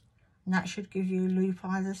 And that should give you a loop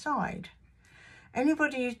either side.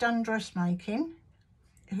 Anybody who's done dressmaking,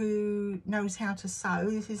 who knows how to sew,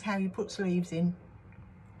 this is how you put sleeves in.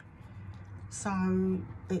 So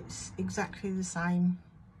it's exactly the same.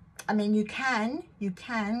 I mean, you can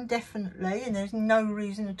definitely, and there's no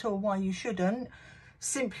reason at all why you shouldn't,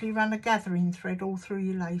 simply run a gathering thread all through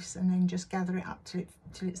your lace and then just gather it up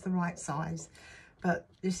till it's the right size. But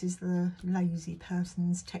this is the lazy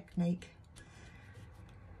person's technique.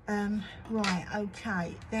 Right,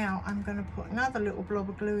 okay, now I'm going to put another little blob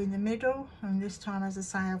of glue in the middle, and this time, as I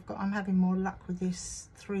say, I'm having more luck with this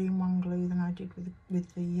 3-in-1 glue than I did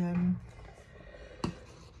with the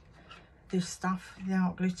this stuff, the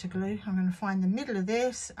art glitter glue. I'm going to find the middle of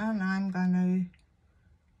this, and I'm going to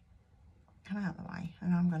come out of the way,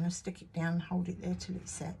 and I'm going to stick it down, hold it there till it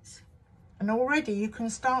sets. And already you can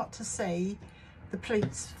start to see the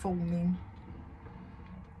pleats forming.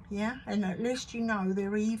 Yeah, and at least you know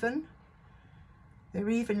they're even. They're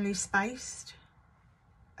evenly spaced.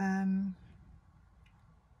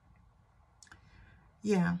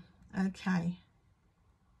 Yeah, okay.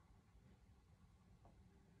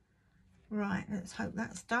 Right, let's hope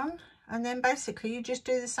that's done. And then basically you just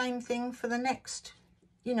do the same thing for the next,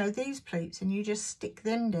 you know, these pleats, and you just stick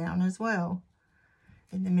them down as well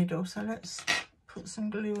in the middle. So let's put some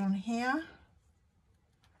glue on here.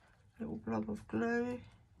 Little blob of glue.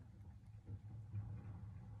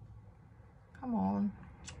 Come on.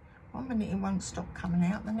 1 minute it won't stop coming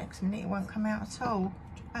out, the next minute it won't come out at all.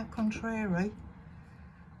 About contrary.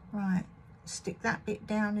 Right, stick that bit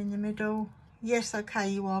down in the middle. Yes, okay,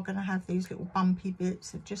 you are going to have these little bumpy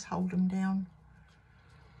bits, so just hold them down.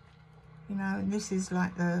 You know, and this is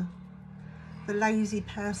like the lazy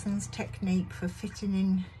person's technique for fitting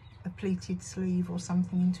in a pleated sleeve or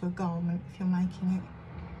something into a garment if you're making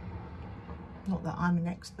it. Not that I'm an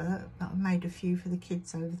expert, but I've made a few for the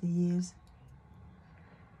kids over the years.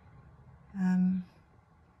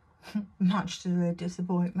 Much to their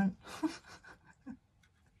disappointment.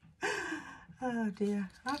 Oh dear,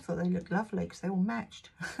 I thought they looked lovely because they all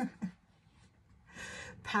matched.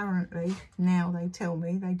 Apparently now they tell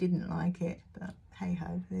me they didn't like it, but hey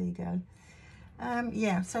ho, there you go.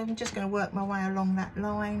 Yeah, so I'm just going to work my way along that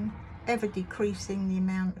line, ever decreasing the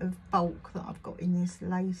amount of bulk that I've got in this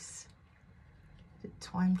lace. It's a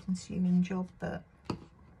time consuming job, but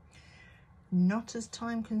not as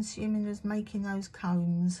time consuming as making those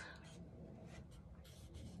cones.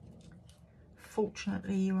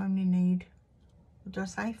 Fortunately, you only need, what did I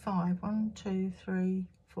say, 5? 1, 2, 3,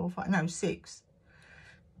 4, 5, no, 6.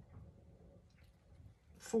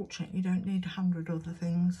 Fortunately, you don't need 100 other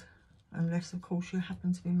things, unless of course you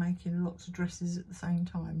happen to be making lots of dresses at the same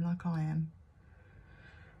time, like I am.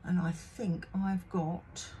 And I think I've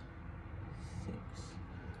got 6.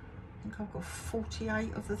 I think I've got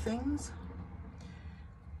 48 of the things.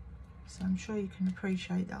 So I'm sure you can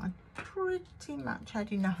appreciate that I pretty much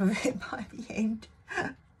had enough of it by the end.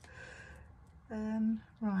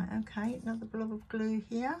 Right, okay, another blob of glue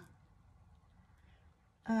here.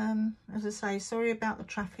 As I say, sorry about the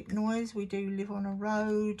traffic noise. We do live on a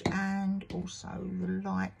road, and also the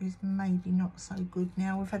light is maybe not so good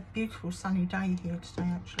now. We've had a beautiful sunny day here today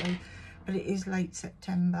actually, but it is late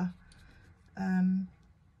September.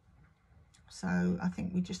 So I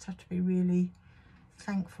think we just have to be really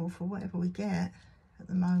thankful for whatever we get at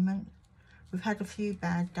the moment. We've had a few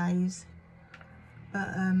bad days,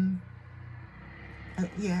 but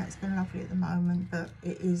yeah, it's been lovely at the moment, but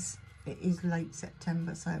it is late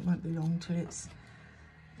September, so it won't be long till it's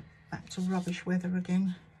back to rubbish weather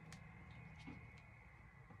again.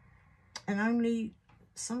 And only,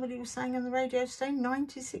 somebody was saying on the radio today,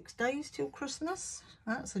 96 days till Christmas.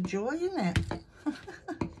 That's a joy, isn't it?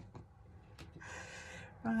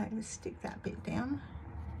 Right, let's stick that bit down.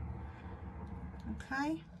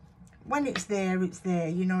 Okay, when it's there,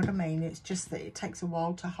 you know what I mean? It's just that it takes a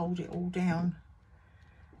while to hold it all down.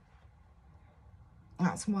 Oh,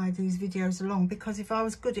 That's why these videos are long, because if I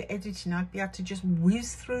was good at editing, I'd be able to just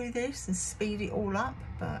whiz through this and speed it all up,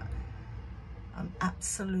 but I'm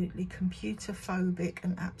absolutely computer phobic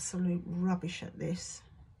and absolute rubbish at this.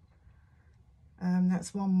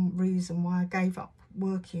 That's one reason why I gave up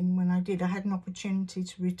working when I did. I had an opportunity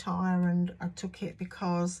to retire and I took it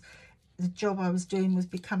because the job I was doing was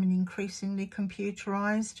becoming increasingly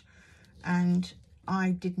computerized, and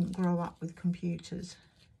I didn't grow up with computers.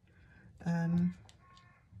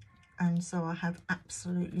 And so I have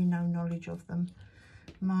absolutely no knowledge of them.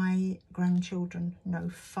 My grandchildren know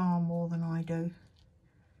far more than I do.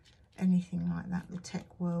 Anything like that, the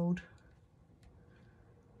tech world.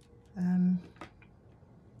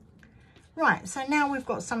 Right, so now we've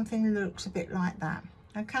got something that looks a bit like that,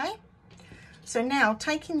 okay? So now,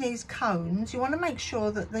 taking these cones, you want to make sure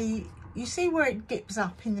that you see where it dips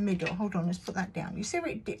up in the middle. Hold on, let's put that down. You see where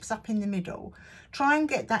it dips up in the middle? Try and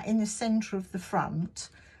get that in the centre of the front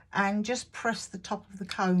and just press the top of the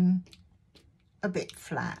cone a bit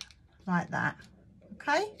flat, like that,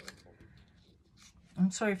 okay?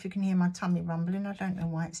 I'm sorry if you can hear my tummy rumbling. I don't know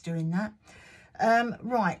why it's doing that.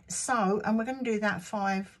 Right, so, and we're going to do that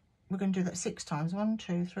we're going to do that 6 times. 1,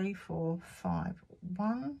 2, 3, 4, 5.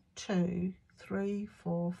 1, 2, 3,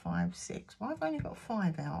 4, 5, 6. Why have I only got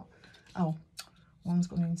 5 out? Oh, one's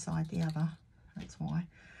gone inside the other. That's why.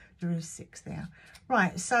 There is 6 there.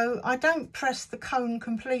 Right, so I don't press the cone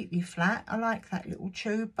completely flat. I like that little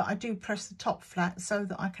tube, but I do press the top flat so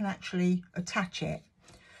that I can actually attach it.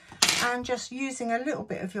 And just using a little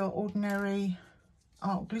bit of your ordinary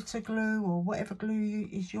art glitter glue or whatever glue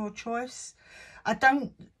is your choice.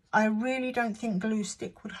 I really don't think glue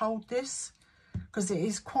stick would hold this, because it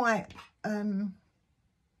is quite,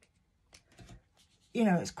 you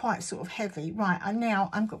know, it's quite sort of heavy. Right, and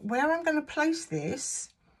now where I'm going to place this,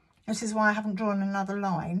 this is why I haven't drawn another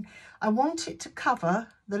line. I want it to cover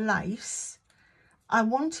the lace. I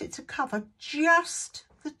want it to cover just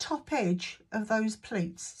the top edge of those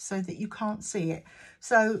pleats so that you can't see it.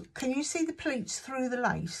 So can you see the pleats through the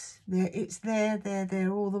lace? It's there,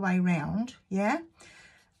 all the way round, yeah?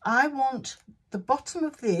 I want the bottom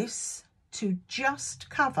of this to just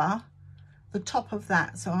cover the top of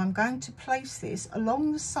that. So I'm going to place this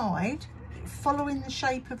along the side, following the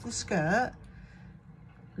shape of the skirt,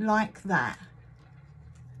 like that,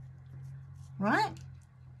 right?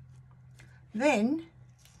 Then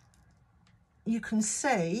you can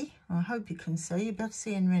see, I hope you can see, you'll be able to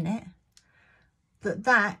see in a minute,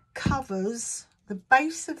 that covers, the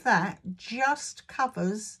base of that just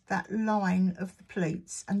covers that line of the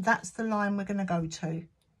pleats, and that's the line we're going to go to,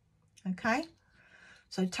 okay?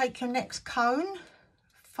 So take your next cone,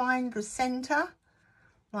 find the centre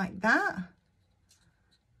like that,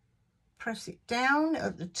 press it down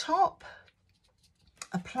at the top,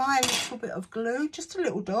 apply a little bit of glue, just a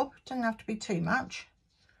little dab, doesn't have to be too much,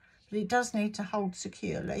 but it does need to hold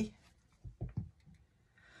securely.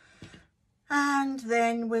 And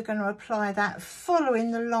then we're going to apply that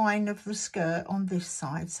following the line of the skirt on this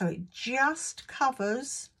side. So it just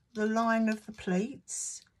covers the line of the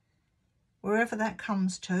pleats, wherever that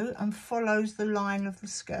comes to, and follows the line of the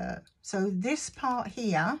skirt. So this part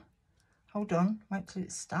here, hold on, wait till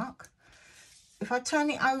it's stuck. If I turn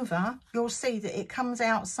it over, you'll see that it comes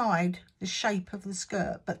outside the shape of the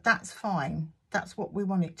skirt, but that's fine. That's what we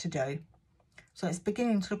want it to do. So it's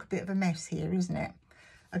beginning to look a bit of a mess here, isn't it?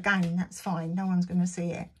 Again, that's fine, no one's going to see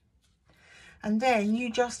it. And then you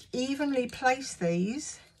just evenly place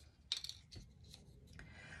these.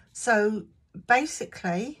 So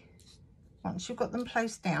basically, once you've got them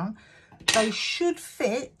placed down, they should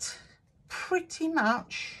fit pretty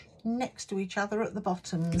much next to each other at the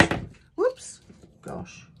bottoms. Whoops,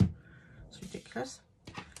 gosh, it's ridiculous.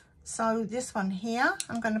 So this one here,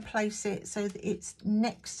 I'm going to place it so that it's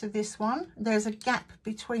next to this one. There's a gap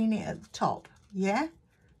between it at the top, yeah?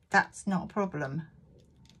 That's not a problem.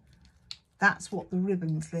 That's what the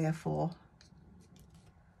ribbon's there for.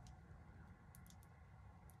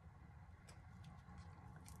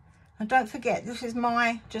 And don't forget, this is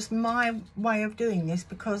just my way of doing this,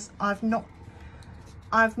 because I've not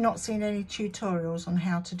seen any tutorials on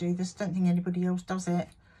how to do this. Don't think anybody else does it.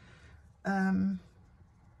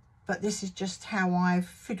 But this is just how I've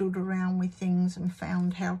fiddled around with things and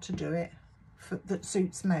found how to do it that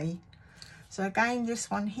suits me. So again,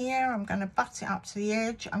 this one here, I'm going to butt it up to the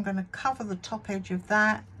edge. I'm going to cover the top edge of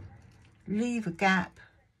that, leave a gap,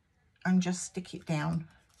 and just stick it down.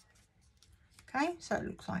 Okay, so it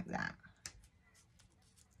looks like that.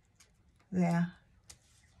 There.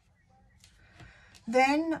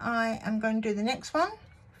 Then I am going to do the next one.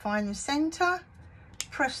 Find the centre,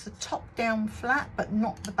 press the top down flat but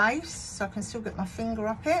not the base, so I can still get my finger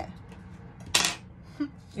up it,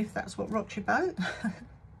 if that's what rocks your boat.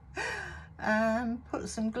 Put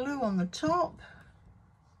some glue on the top.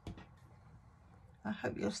 I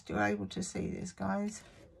hope you're still able to see this, guys.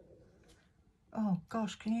 Oh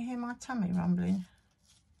gosh, can you hear my tummy rumbling?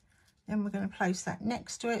 Then we're going to place that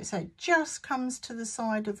next to it so it just comes to the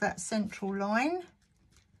side of that central line,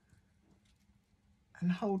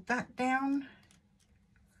 and hold that down.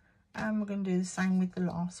 And we're going to do the same with the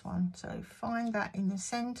last one. So find that in the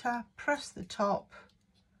center, press the top,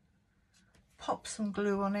 pop some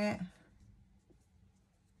glue on it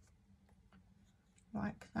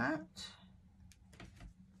like that,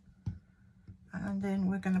 and then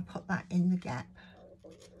we're going to put that in the gap,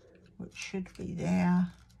 which should be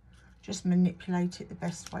there. Just manipulate it the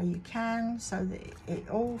best way you can so that it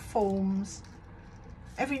all forms.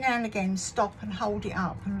 Every now and again stop and hold it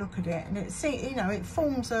up and look at it, and it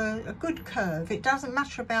forms a good curve. It doesn't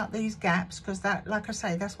matter about these gaps, because that, like I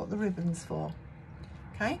say, that's what the ribbon's for.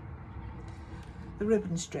 Okay, the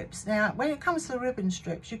ribbon strips. Now when it comes to the ribbon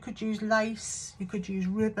strips, you could use lace, you could use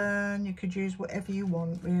ribbon, you could use whatever you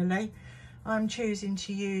want really. I'm choosing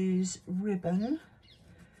to use ribbon.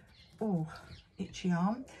 Oh, itchy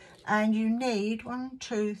arm. And you need 1,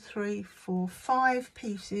 2, 3, 4, 5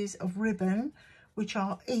 pieces of ribbon, which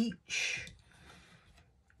are each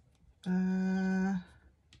 3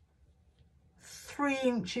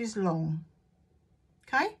 inches long.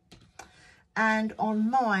 Okay, and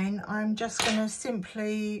on mine I'm just going to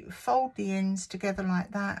simply fold the ends together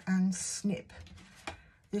like that and snip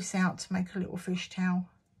this out to make a little fish towel,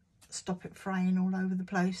 stop it fraying all over the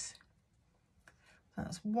place.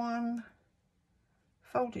 That's 1,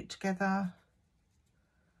 fold it together,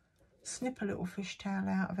 snip a little fish towel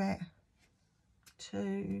out of it,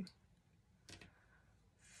 2,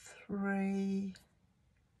 3,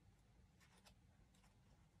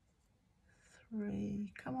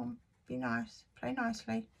 come on, be nice, play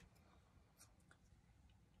nicely.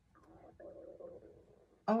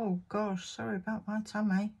 Oh gosh, sorry about my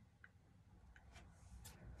tummy.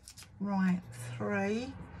 Right,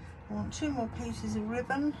 3, I want 2 more pieces of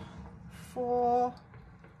ribbon, 4,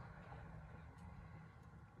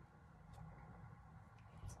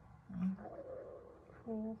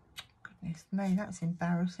 4, goodness me, that's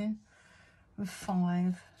embarrassing, and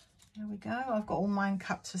 5. There we go. I've got all mine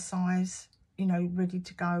cut to size, you know, ready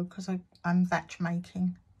to go, because I'm batch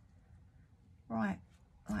making. Right,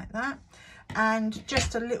 like that. And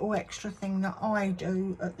just a little extra thing that I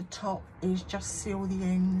do at the top is just seal the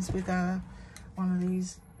ends with one of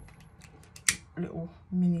these little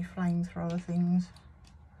mini flamethrower things.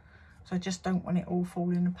 So I just don't want it all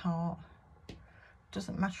falling apart.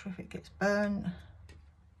 Doesn't matter if it gets burnt.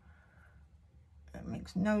 It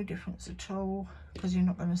makes no difference at all, because you're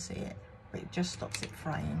not going to see it, but it just stops it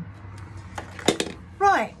fraying.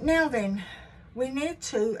 Right, now then, we need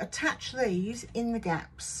to attach these in the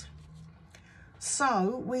gaps.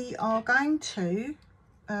 So we are going to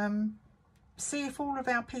see if all of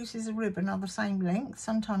our pieces of ribbon are the same length.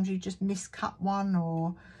 Sometimes you just miscut one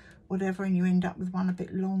or whatever, and you end up with one a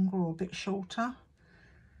bit longer or a bit shorter.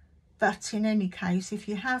 But in any case, if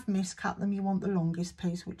you have miscut them, you want the longest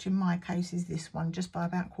piece, which in my case is this one, just by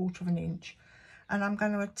about 1/4 inch. And I'm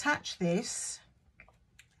going to attach this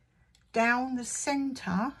down the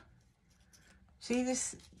centre. See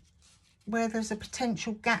this, where there's a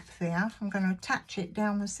potential gap there? I'm going to attach it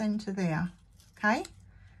down the centre there, okay?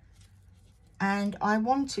 And I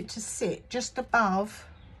want it to sit just above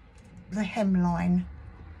the hemline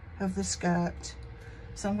of the skirt.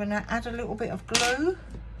 So I'm going to add a little bit of glue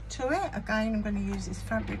to it. Again, I'm going to use this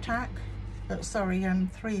fabric tack, sorry,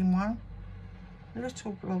 3-in-1. A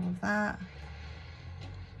little blob of that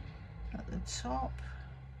at the top.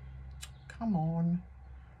 Come on,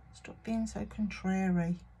 stop being so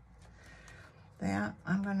contrary. There,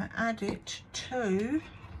 I'm going to add it to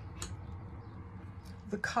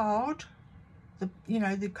the card,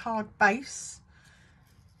 the card base,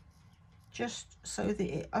 just so that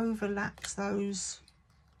it overlaps those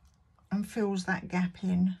and fills that gap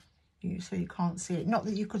in, so you can't see it. Not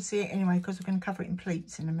that you could see it anyway, because we're going to cover it in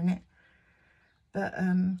pleats in a minute. But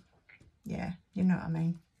yeah, you know what I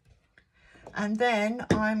mean. And then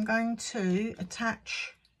I'm going to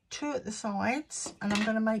attach 2 at the sides, and I'm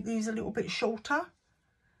going to make these a little bit shorter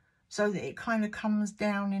so that it kind of comes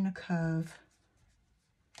down in a curve,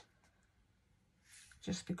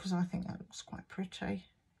 just because I think that looks quite pretty.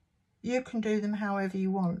 You can do them however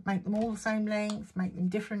you want. Make them all the same length, make them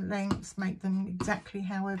different lengths, make them exactly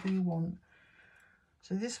however you want.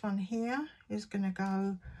 So this one here is going to go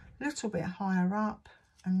a little bit higher up,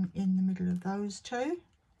 and in the middle of those two,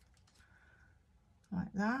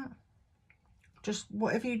 like that. Just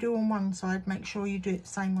whatever you do on one side, make sure you do it the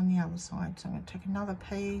same on the other side. So I'm going to take another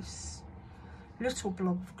piece, little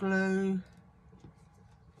blob of glue,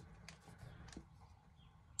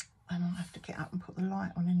 and I'll have to get up and put the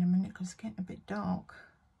light on in a minute because it's getting a bit dark.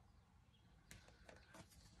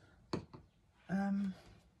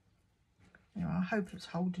 You know, I hope it's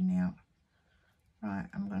holding out. Right,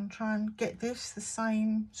 I'm going to try and get this the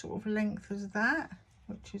same sort of length as that,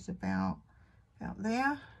 which is about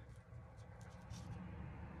there,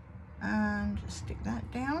 and stick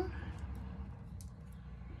that down.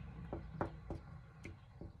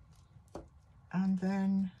 And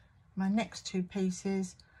then my next two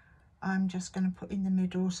pieces I'm just going to put in the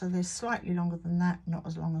middle, so they're slightly longer than that, not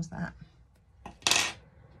as long as that.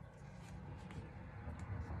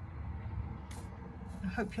 I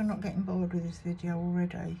hope you're not getting bored with this video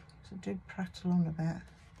already, so do prattle on a bit.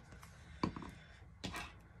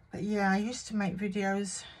 But yeah, I used to make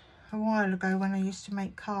videos a while ago when I used to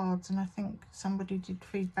make cards, and I think somebody did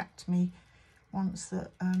feedback to me once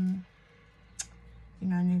that you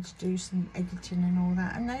know, I need to do some editing and all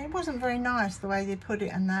that, and it wasn't very nice the way they put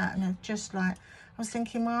it and that, and it just like, I was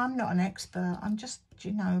thinking, well, I'm not an expert, I'm just,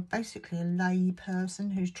 you know, basically a lay person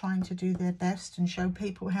who's trying to do their best and show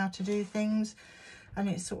people how to do things, and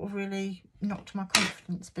it sort of really knocked my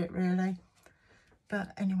confidence a bit, really.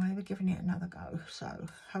 But anyway, we're giving it another go, so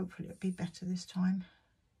hopefully it'll be better this time.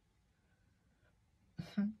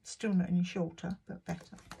 Still not any shorter, but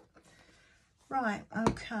better. Right,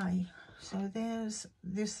 okay, so there's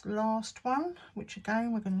this last one, which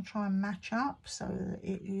again we're going to try and match up so that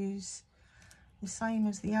it is the same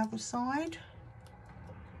as the other side.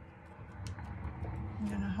 I'm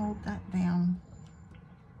going to hold that down.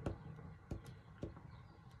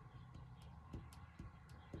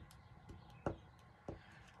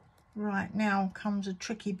 Right, now comes a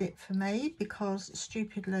tricky bit for me, because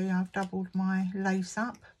stupidly I've doubled my lace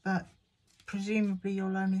up, but presumably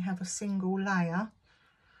you'll only have a single layer.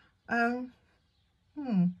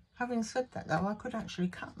 Having said that though, I could actually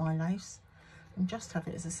cut my lace and just have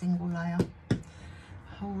it as a single layer.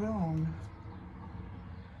 Hold on.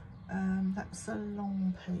 That's a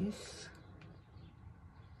long piece.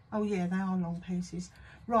 Oh yeah, they are long pieces.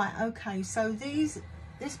 Right, okay, so this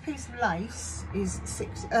piece of lace is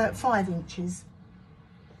 5 inches.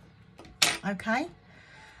 Okay,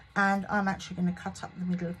 and I'm actually going to cut up the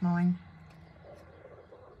middle of mine.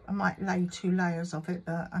 I might lay 2 layers of it,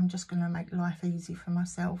 but I'm just going to make life easy for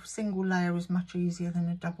myself. Single layer is much easier than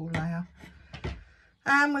a double layer.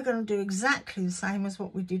 And we're going to do exactly the same as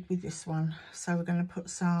what we did with this one. So we're going to put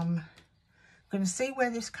some, we're going to see where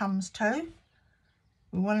this comes to.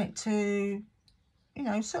 We want it to, you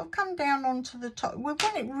know, sort of come down onto the top. We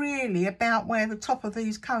want it really about where the top of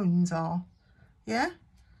these cones are. Yeah?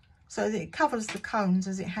 So that it covers the cones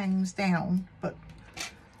as it hangs down, but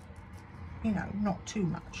you know, not too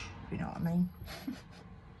much, if you know what I mean.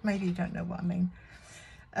 Maybe you don't know what I mean.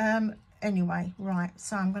 Anyway, right,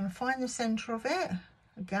 so I'm going to find the centre of it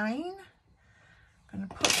again. I'm going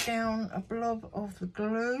to put down a blob of the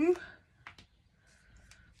glue,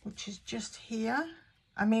 which is just here.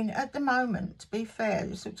 I mean, at the moment, to be fair,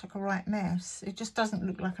 this looks like a right mess. It just doesn't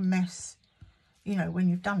look like a mess, you know, when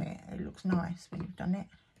you've done it. It looks nice when you've done it.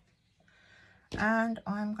 And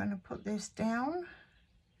I'm going to put this down.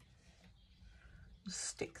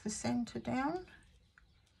 Stick the centre down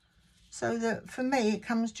so that for me it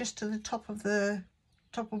comes just to the top of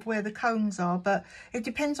where the cones are, but it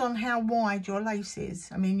depends on how wide your lace is.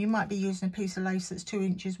 I mean, you might be using a piece of lace that's 2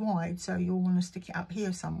 inches wide, so you'll want to stick it up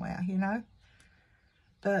here somewhere, you know,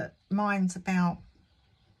 but mine's about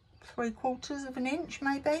 3/4 of an inch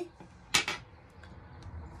maybe.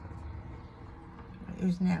 It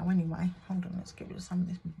is now anyway. Hold on, let's get rid of some of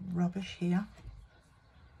this rubbish here.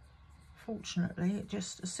 Fortunately, it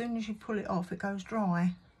just, as soon as you pull it off, it goes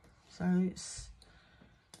dry, so it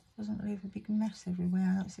doesn't leave a big mess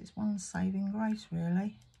everywhere. That's its one saving grace,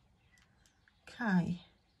 really. Okay,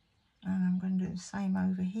 and I'm going to do the same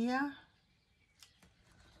over here.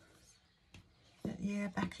 Get the air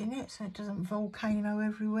back in it so it doesn't volcano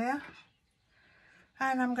everywhere.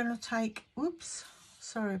 And I'm going to take, oops,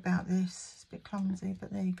 sorry about this, it's a bit clumsy,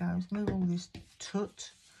 but there you go. Let's move all this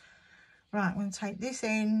toot. Right, I'm going to take this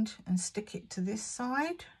end and stick it to this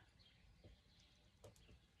side.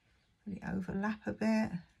 Let it overlap a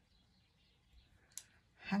bit.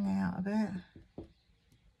 Hang out a bit.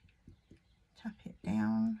 Tap it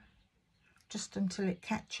down just until it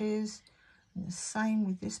catches. And the same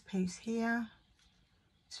with this piece here.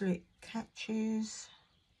 Till it catches.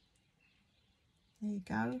 There you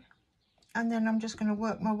go. And then I'm just going to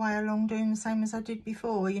work my way along doing the same as I did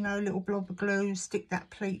before, you know, a little blob of glue, stick that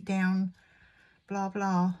pleat down, blah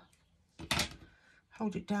blah.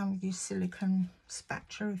 Hold it down with your silicone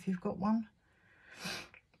spatula if you've got one,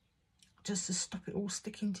 just to stop it all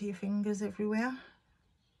sticking to your fingers everywhere.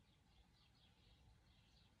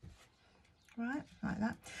 Right, like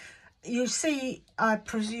that. You see, I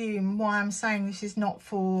presume, why I'm saying this is not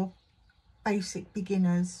for basic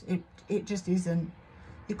beginners. It just isn't.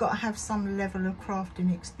 You've got to have some level of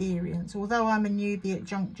crafting experience. Although I'm a newbie at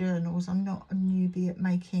junk journals, I'm not a newbie at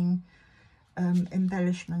making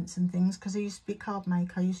embellishments and things, because I used to be a card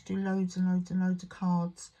maker. I used to do loads and loads and loads of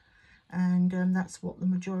cards, and that's what the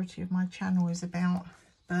majority of my channel is about.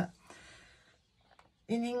 But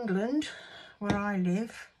in England, where I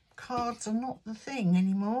live, cards are not the thing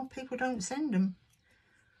anymore. People don't send them,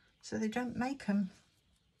 so they don't make them.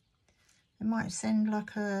 They might send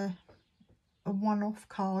like a one-off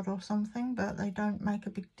card or something, but they don't make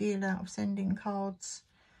a big deal out of sending cards,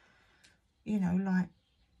 you know, like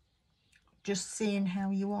just seeing how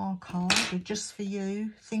you are card, or just for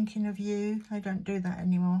you, thinking of you. They don't do that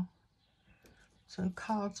anymore. So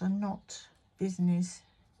cards are not business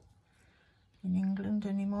in England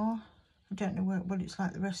anymore. I don't know what it's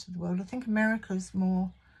like the rest of the world. I think America's more,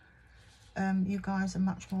 you guys are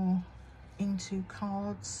much more into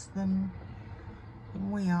cards than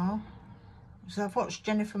we are. So I've watched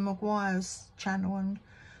Jennifer Maguire's channel, and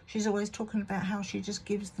she's always talking about how she just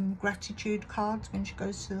gives them gratitude cards when she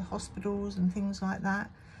goes to the hospitals and things like that.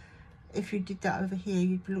 If you did that over here,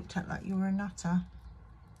 you'd be looked at like you were a nutter.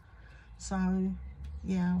 So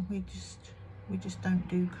yeah, we just don't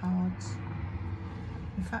do cards.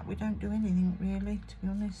 In fact, we don't do anything really, to be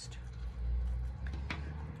honest.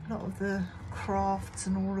 A lot of the crafts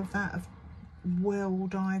and all of that have well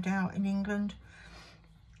died out in England.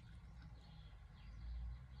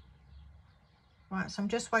 Right, so I'm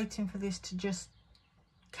just waiting for this to just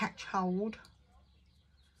catch hold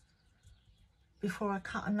before I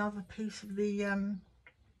cut another piece of the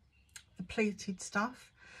pleated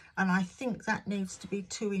stuff. And I think that needs to be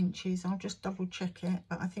 2 inches. I'll just double check it,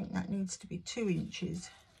 but I think that needs to be 2 inches.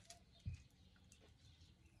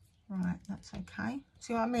 Right, that's okay.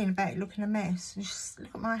 See what I mean about it looking a mess? Just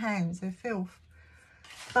look at my hands, they're filth.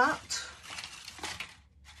 But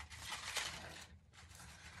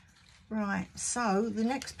right, so the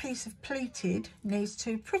next piece of pleated needs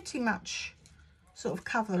to pretty much sort of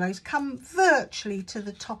cover the lace, come virtually to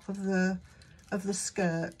the top of the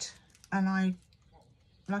skirt. And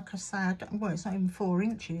like I say, well, it's not even 4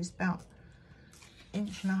 inches, about 1.5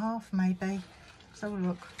 inches maybe. Let's have a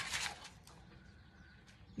look.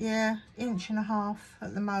 Yeah, 1.5 inches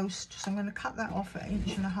at the most. So I'm going to cut that off at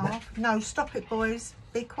 1.5 inches. No, stop it, boys.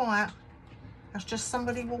 Be quiet. That's just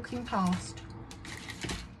somebody walking past.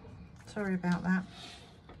 Sorry about that.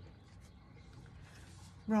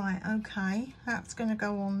 Right, okay, that's going to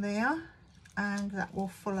go on there, and that will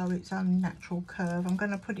follow its own natural curve. I'm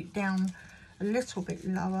going to put it down a little bit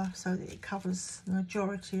lower so that it covers the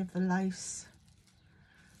majority of the lace.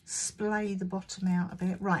 Splay the bottom out a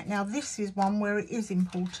bit. Right, now this is one where it is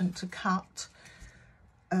important to cut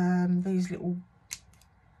these little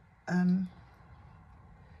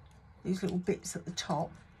bits at the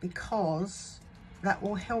top, because that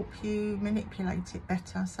will help you manipulate it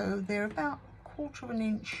better. So they're about 1/4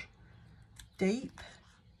 inch deep,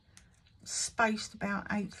 spaced about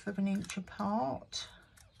 1/8 of an inch apart.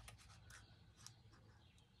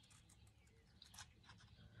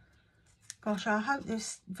 Gosh, I hope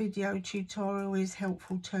this video tutorial is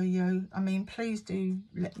helpful to you. I mean, please do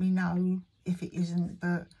let me know if it isn't,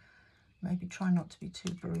 but maybe try not to be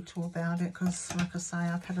too brutal about it, because like I say,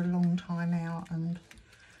 I've had a long time out and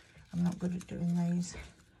I'm not good at doing these.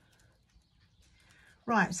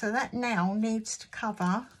 Right, so that now needs to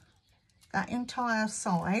cover that entire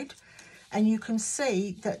side, and you can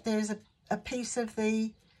see that there's a piece of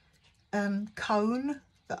the cone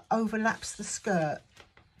that overlaps the skirt.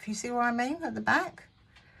 If you see what I mean at the back,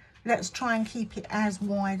 let's try and keep it as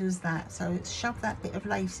wide as that. So let's shove that bit of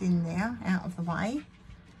lace in there, out of the way.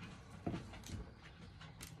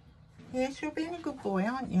 Yes, you're being a good boy,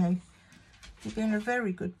 aren't you? You're being a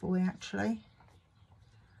very good boy, actually.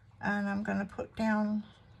 And I'm going to put down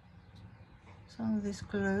some of this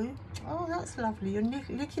glue. Oh, that's lovely. You're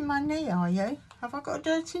licking my knee, are you? Have I got a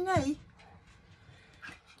dirty knee?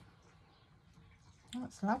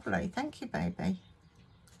 That's lovely. Thank you, baby.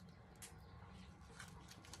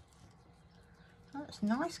 That's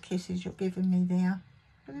nice kisses you're giving me there.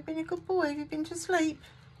 Have you been a good boy? Have you been to sleep?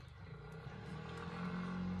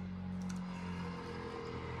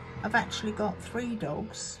 I've actually got 3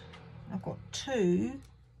 dogs. I've got 2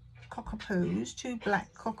 cockapoos, 2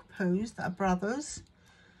 black cockapoos that are brothers,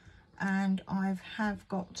 and I have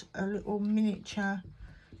got a little miniature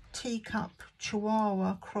teacup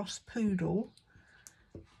Chihuahua cross poodle,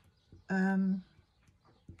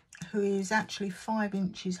 who is actually 5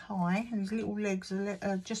 inches high, and his little legs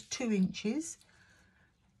are just 2 inches,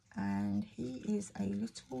 and he is a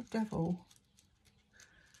little devil.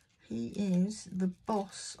 He is the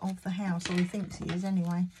boss of the house, or he thinks he is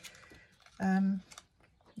anyway.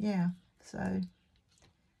 Yeah, so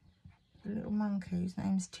the little monkey, his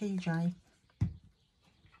name's TJ,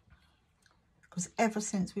 because ever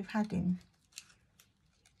since we've had him,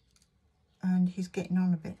 and he's getting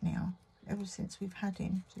on a bit now, ever since we've had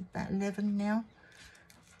him, so he's about 11 now,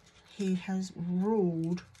 he has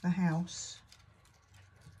ruled the house,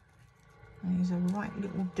 and he's a right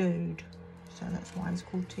little dude, so that's why he's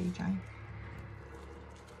called TJ,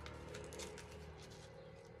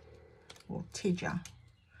 or Tidger,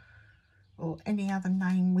 or any other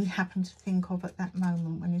name we happen to think of at that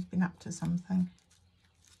moment when he's been up to something.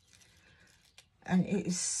 And it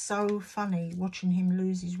is so funny watching him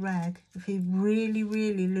lose his rag. If he really,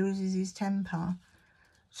 really loses his temper,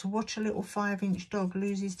 to watch a little 5-inch dog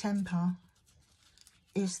lose his temper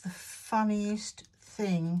is the funniest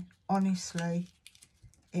thing, honestly.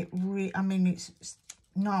 I mean, it's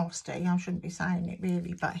nasty. I shouldn't be saying it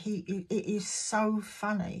really, but it is so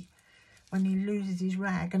funny when he loses his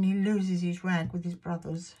rag, and he loses his rag with his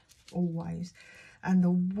brothers always. And the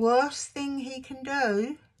worst thing he can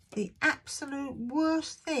do, the absolute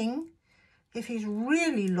worst thing, if he's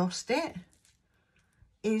really lost it,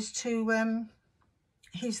 is to,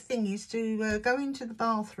 his thing is to go into the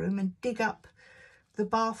bathroom and dig up the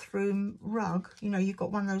bathroom rug. You know, you've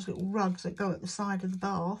got one of those little rugs that go at the side of the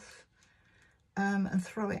bath, and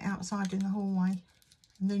throw it outside in the hallway.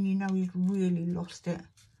 And then you know he's really lost it.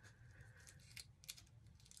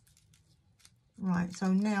 Right,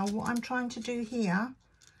 so now what I'm trying to do here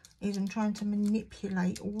is I'm trying to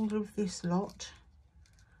manipulate all of this lot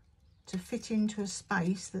to fit into a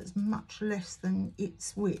space that's much less than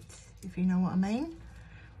its width, if you know what I mean.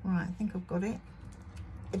 Right, I think I've got it.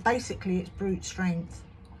 Basically, it's brute strength.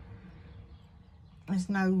 There's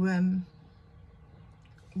no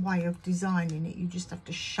way of designing it. You just have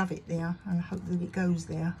to shove it there and hope that it goes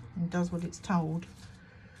there and does what it's told.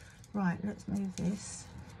 Right, let's move this.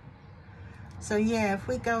 So yeah, if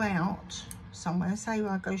we go out somewhere, say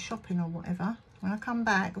I go shopping or whatever, when I come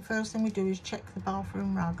back, the first thing we do is check the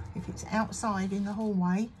bathroom rug. If it's outside in the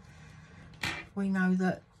hallway, we know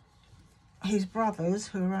that his brothers,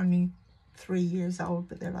 who are only 3 years old,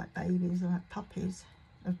 but they're like babies, they're like puppies,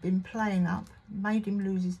 have been playing up, made him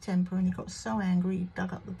lose his temper, and he got so angry he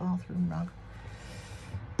dug up the bathroom rug.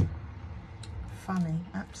 Funny,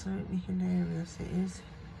 absolutely hilarious it is.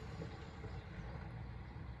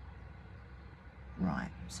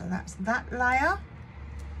 Right, so that's that layer.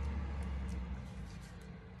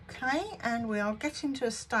 Okay, and we are getting to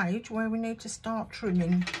a stage where we need to start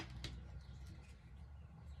trimming.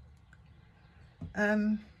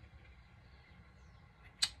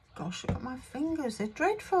 Gosh, look at my fingers, they're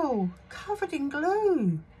dreadful, covered in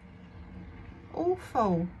glue.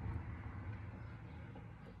 Awful.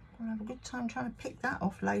 I'll have a good time trying to pick that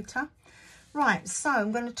off later. Right, so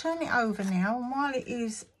I'm going to turn it over now, and while it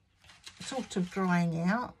is sort of drying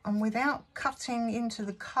out, and without cutting into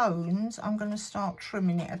the cones, I'm going to start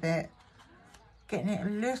trimming it a bit, getting it a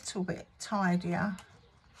little bit tidier.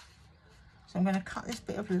 So I'm going to cut this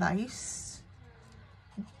bit of lace.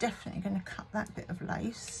 I'm definitely going to cut that bit of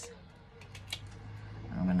lace,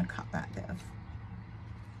 and I'm going to cut that bit of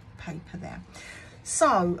paper there.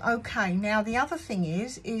 So okay, now the other thing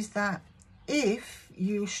is that if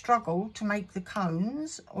you struggle to make the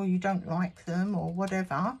cones, or you don't like them or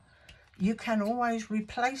whatever, you can always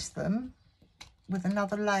replace them with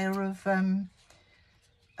another layer of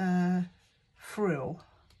frill,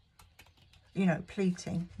 you know,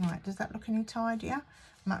 pleating. Right, does that look any tidier?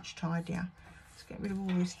 Much tidier. Let's get rid of all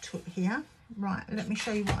this toot here. Right, let me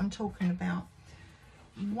show you what I'm talking about.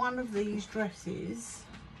 One of these dresses,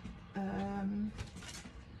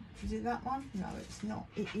 is it that one? No, it's not.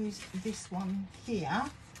 It is this one here.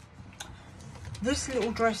 This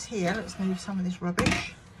little dress here, let's move some of this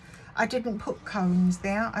rubbish. I didn't put cones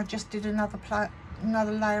there, I just did another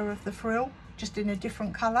layer of the frill, just in a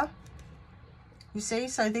different colour. You see,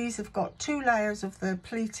 so these have got 2 layers of the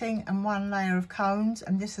pleating and 1 layer of cones,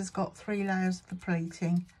 and this has got 3 layers of the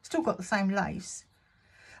pleating. Still got the same lace,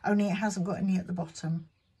 only it hasn't got any at the bottom.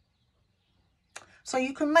 So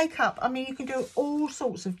you can make up, I mean, you can do all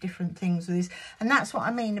sorts of different things with this, and that's what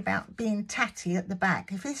I mean about being tatty at the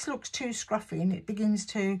back. If this looks too scruffy and it begins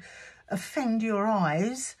to offend your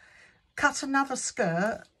eyes, cut another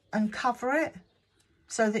skirt and cover it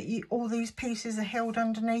so that all these pieces are held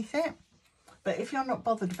underneath it. But if you're not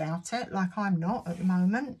bothered about it, like I'm not at the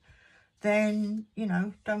moment, then, you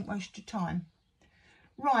know, don't waste your time.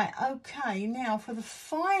 Right, okay, now for the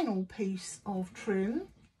final piece of trim,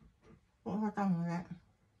 what have I done with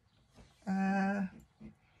it?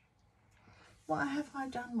 What have I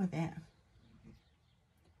done with it?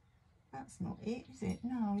 That's not it, is it?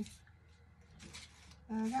 No.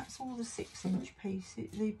 That's all the 6-inch pieces,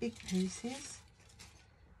 the big pieces.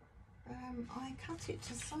 I cut it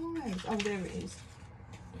to size. Oh, there it is.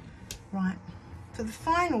 Right. For the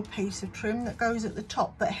final piece of trim that goes at the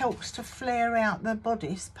top that helps to flare out the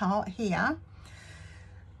bodice part here,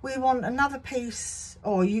 we want another piece,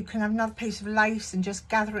 or you can have another piece of lace and just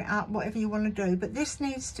gather it up, whatever you want to do. But this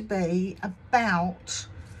needs to be about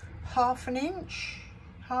 1/2 inch,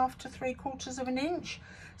 1/2 to 3/4 of an inch.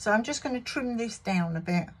 So I'm just going to trim this down a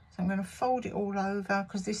bit. So I'm going to fold it all over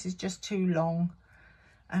because this is just too long.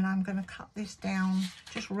 And I'm going to cut this down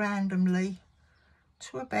just randomly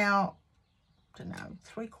to about, I don't know,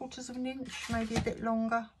 3/4 of an inch, maybe a bit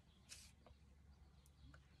longer.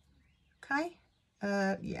 Okay.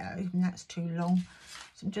 Yeah, even that's too long.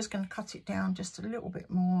 So I'm just going to cut it down just a little bit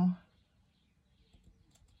more.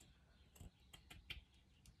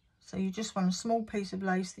 So you just want a small piece of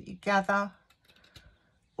lace that you gather,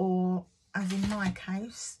 or as in my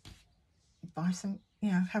case, buy some,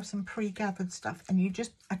 you know, have some pre-gathered stuff, and you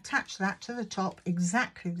just attach that to the top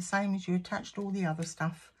exactly the same as you attached all the other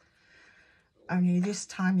stuff. Only this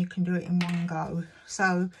time you can do it in one go.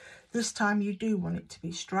 So this time you do want it to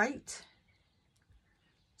be straight.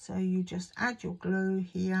 So you just add your glue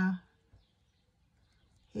here,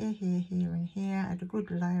 here, here, here, and here. Add a good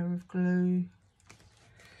layer of glue.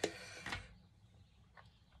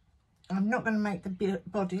 I'm not going to make the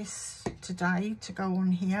bodice today to go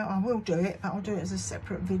on here. I will do it, but I'll do it as a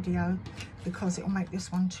separate video because it will make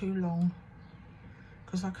this one too long.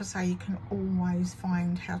 Because like I say, you can always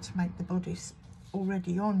find how to make the bodice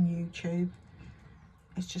already on YouTube.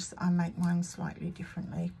 It's just that I make mine slightly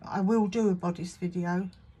differently. I will do a bodice video,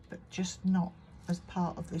 but just not as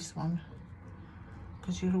part of this one,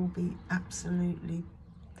 because you'll all be absolutely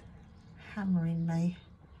hammering me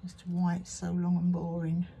as to why it's so long and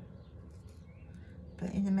boring.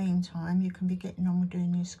 But in the meantime, you can be getting on with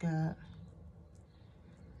doing your skirt.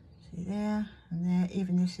 See there and there.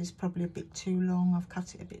 Even this is probably a bit too long. I've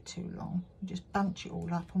cut it a bit too long. You just bunch it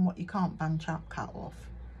all up, and what you can't bunch up, cut off.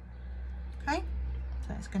 Okay,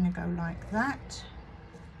 so it's going to go like that.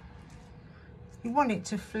 You want it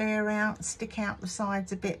to flare out, stick out the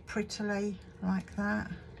sides a bit prettily, like that.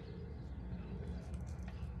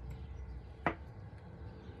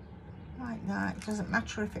 Like that. It doesn't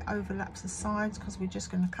matter if it overlaps the sides because we're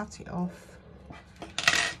just going to cut it off.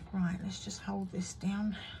 Right, let's just hold this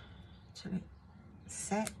down till it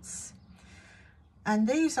sets. And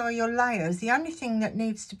these are your layers. The only thing that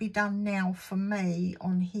needs to be done now for me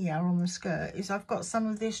on here on the skirt is I've got some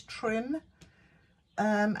of this trim.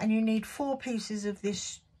 And you need 4 pieces of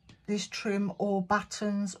this trim, or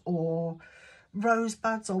buttons, or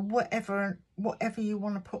rosebuds, or whatever you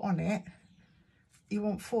want to put on it. You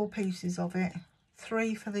want 4 pieces of it,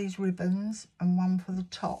 3 for these ribbons and 1 for the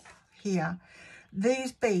top here.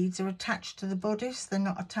 These beads are attached to the bodice, they're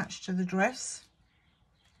not attached to the dress.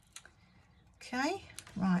 Okay,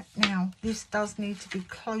 right, now this does need to be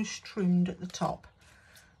close trimmed at the top.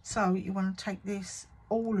 So you want to take this,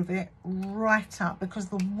 all of it, right up, because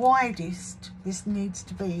the widest this needs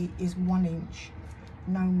to be is 1 inch,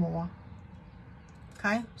 no more.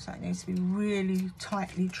 Okay, so it needs to be really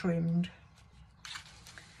tightly trimmed.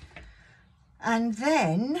 And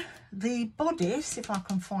then the bodice, if I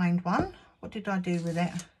can find one, what did I do with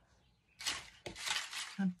it?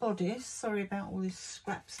 A bodice, sorry about all this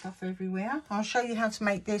scrap stuff everywhere. I'll show you how to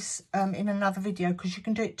make this in another video, because you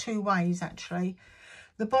can do it 2 ways actually.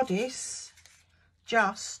 The bodice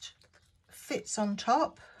just fits on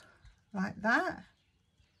top like that,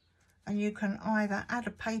 and you can either add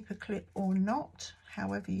a paper clip or not,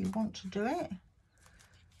 however you want to do it.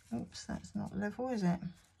 Oops, that's not level, is it?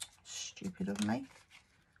 Stupid of me.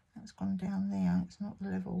 That's gone down there, it's not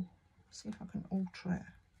level. See if I can alter it.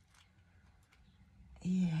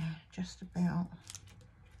 Yeah, just about.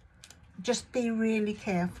 Just be really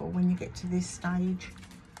careful when you get to this stage.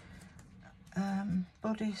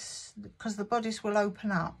 Bodice, because the bodice will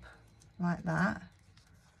open up like that,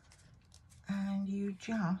 and you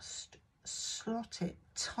just slot it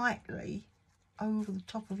tightly over the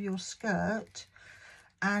top of your skirt,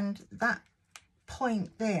 and that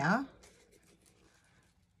point there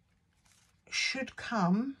should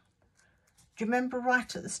come Do you remember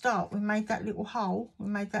right at the start we made that little hole, we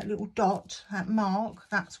made that little dot, that mark?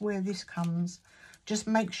 That's where this comes. Just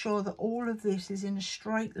make sure that all of this is in a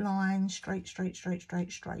straight line, straight,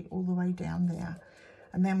 all the way down there.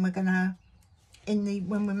 And then we're gonna,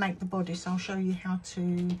 when we make the bodice, I'll show you how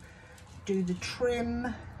to do the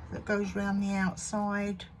trim that goes around the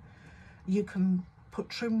outside. You can put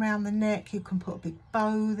trim around the neck, you can put a big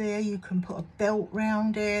bow there, you can put a belt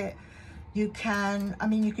round it. You can, I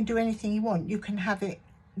mean, you can do anything you want. You can have it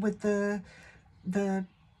with the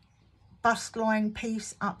bust line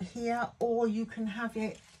piece up here, or you can have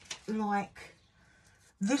it like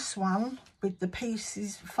this one with the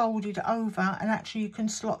pieces folded over, and actually you can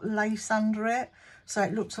slot lace under it so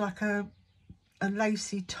it looks like a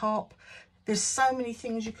lacy top. There's so many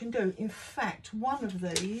things you can do. In fact, one of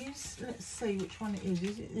these, let's see which one it is.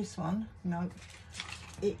 Is it this one? No,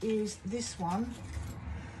 it is this one.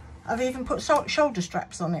 I've even put shoulder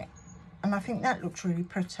straps on it, and I think that looks really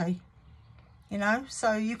pretty, you know.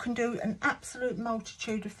 So you can do an absolute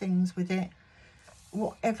multitude of things with it,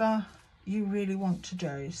 whatever you really want to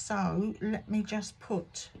do. So let me just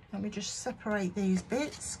separate these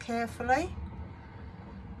bits carefully.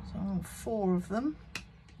 So I want 4 of them.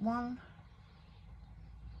 1,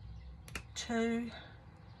 2,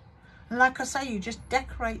 and like I say, you just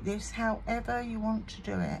decorate this however you want to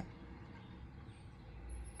do it.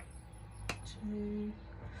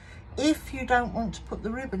 If you don't want to put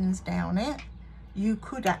the ribbons down it, you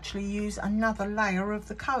could actually use another layer of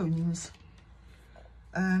the cones.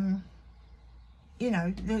 You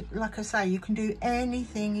know, like I say, you can do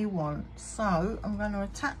anything you want. So I'm going to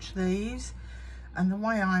attach these, and the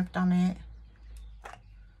way I've done it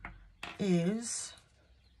is,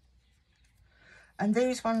 and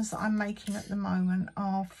these ones that I'm making at the moment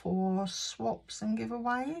are for swaps and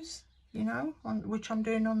giveaways, you know, which I'm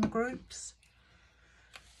doing on the groups.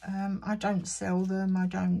 I don't sell them, I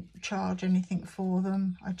don't charge anything for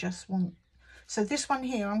them, I just want, so this one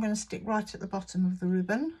here I'm going to stick right at the bottom of the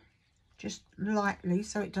ribbon, just lightly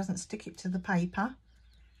so it doesn't stick it to the paper,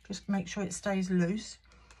 just make sure it stays loose.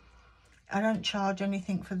 I don't charge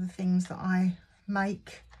anything for the things that I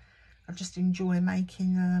make, I just enjoy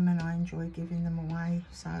making them and I enjoy giving them away.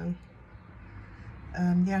 So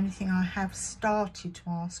the only thing I have started to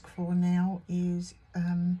ask for now is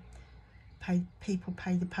people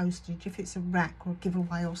pay the postage. If it's a rack or a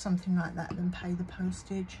giveaway or something like that, then pay the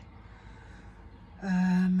postage.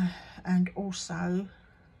 And also,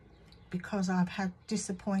 because I've had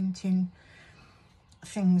disappointing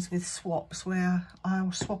things with swaps where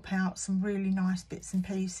I'll swap out some really nice bits and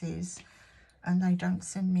pieces and they don't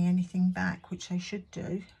send me anything back, which they should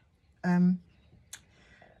do,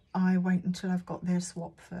 I wait until I've got their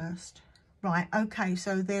swap first. Right, okay,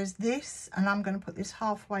 so there's this, and I'm going to put this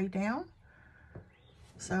halfway down.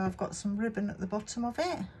 So I've got some ribbon at the bottom of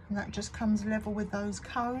it, and that just comes level with those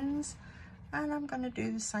cones. And I'm going to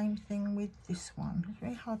do the same thing with this one. It's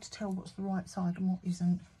very hard to tell what's the right side and what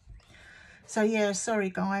isn't. So yeah,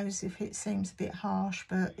 sorry guys if it seems a bit harsh,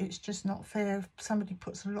 but it's just not fair if somebody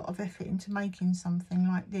puts a lot of effort into making something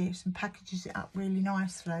like this and packages it up really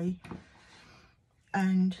nicely,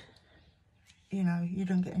 and you know, you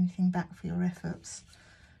don't get anything back for your efforts.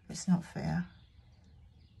 It's not fair.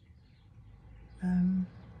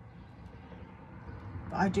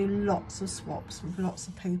 But I do lots of swaps with lots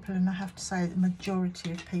of people, and I have to say the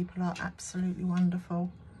majority of people are absolutely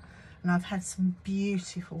wonderful, and I've had some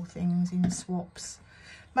beautiful things in swaps,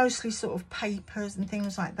 mostly sort of papers and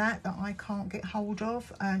things like that that I can't get hold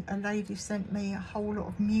of. And a lady sent me a whole lot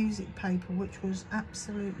of music paper, which was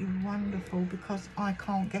absolutely wonderful because I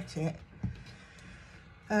can't get it.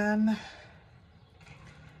 And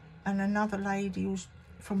another lady who's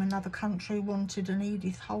from another country wanted an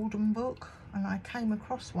Edith Holden book, and I came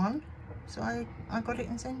across one, so I got it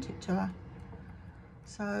and sent it to her.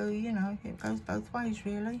 So, you know, it goes both ways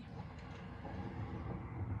really.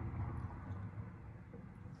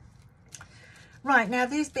 Right, now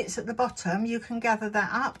these bits at the bottom, you can gather that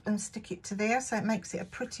up and stick it to there so it makes it a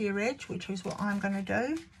prettier edge, which is what I'm going to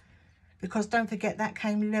do. Because don't forget that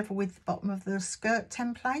came level with the bottom of the skirt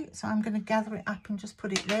template, so I'm going to gather it up and just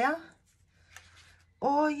put it there.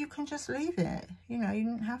 Or you can just leave it, you know, you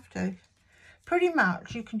don't have to. Pretty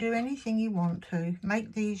much you can do anything you want to,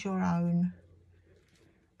 make these your own.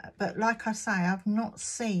 But like I say, I've not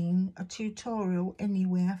seen a tutorial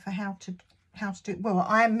anywhere for how to do it. Well,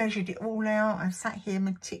 I measured it all out, I sat here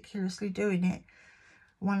meticulously doing it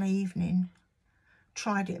one evening.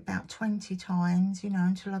 Tried it about 20 times, you know,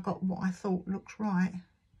 until I got what I thought looked right.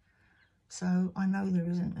 So I know there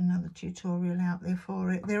isn't another tutorial out there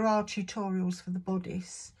for it. There are tutorials for the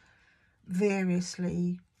bodice,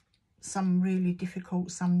 variously some really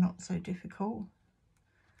difficult, some not so difficult.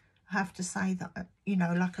 I have to say that, you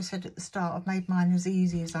know, like I said at the start, I've made mine as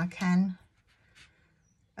easy as I can.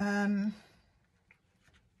 Come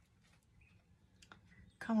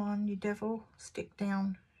on, you devil, stick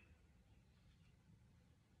down.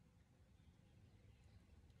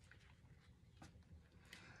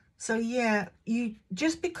 So yeah, you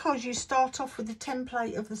just because you start off with the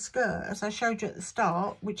template of the skirt, as I showed you at the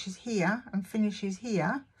start, which is here and finishes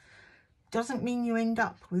here, doesn't mean you end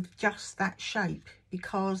up with just that shape,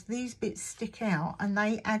 because these bits stick out and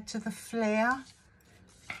they add to the flair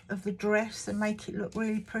of the dress and make it look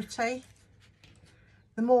really pretty.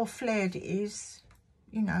 The more flared it is,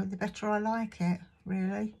 you know, the better I like it,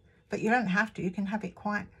 really. But you don't have to, you can have it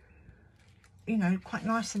quite, you know, quite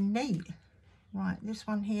nice and neat. Right, this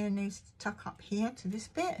one here needs to tuck up here to this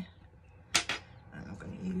bit. And I'm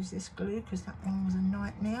going to use this glue because that one was a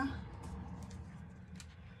nightmare.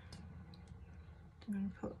 I'm going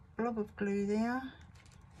to put a blob of glue there.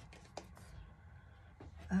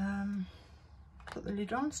 Put the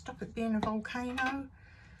lid on, stop it being a volcano,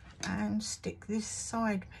 and stick this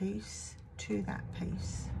side piece to that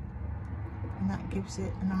piece. And that gives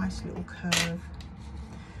it a nice little curve.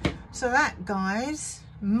 So that, guys,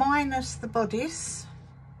 minus the bodice,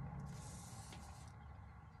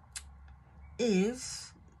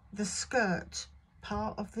 is the skirt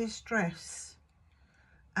part of this dress,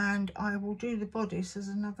 and I will do the bodice as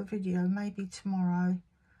another video, maybe tomorrow.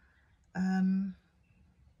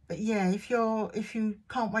 But yeah, if you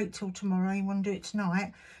can't wait till tomorrow, you want to do it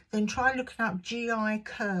tonight, then try looking up GI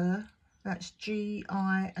Kerr. That's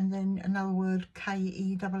G-I and then another word,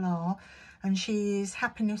 K-E-R-R, and she is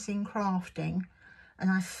Happiness in Crafting,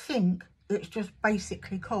 and I think it's just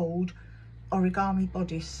basically called origami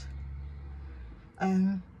bodice.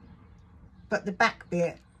 But the back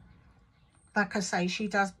bit, like I say, she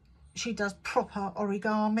does proper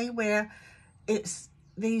origami where it's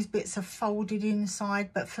these bits are folded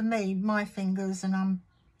inside, but for me, my fingers, and I'm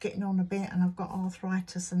getting on a bit and I've got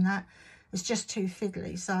arthritis and that, it's just too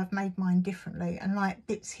fiddly, so I've made mine differently. And like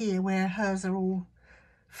bits here where hers are all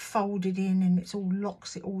folded in and it's all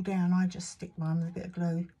locks it all down, I just stick mine with a bit of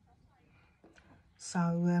glue. So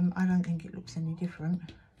I don't think it looks any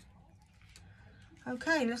different.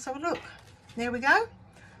 Okay, let's have a look. There we go.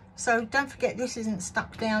 So don't forget, this isn't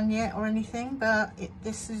stuck down yet or anything, but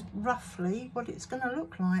this is roughly what it's going to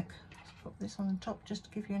look like. Let's put this on the top just to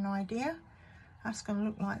give you an idea. That's going to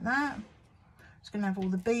look like that. It's going to have all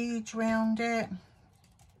the beads round it,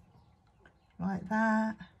 like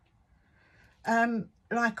that.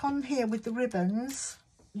 Like on here with the ribbons,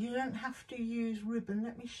 you don't have to use ribbon.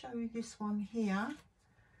 Let me show you this one here.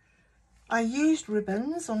 I used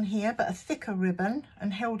ribbons on here, but a thicker ribbon,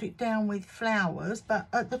 and held it down with flowers. But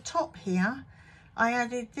at the top here, I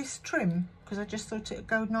added this trim because I just thought it would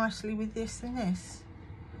go nicely with this and this.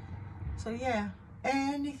 So yeah,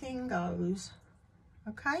 anything goes.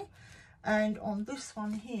 Okay. And on this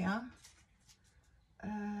one here,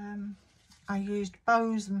 I used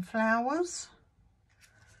bows and flowers.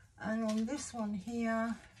 And on this one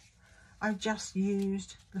here, I just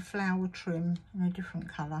used the flower trim in a different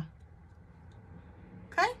colour.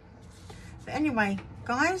 Okay. But anyway,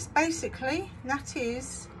 guys, basically that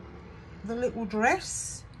is the little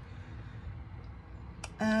dress.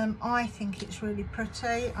 I think it's really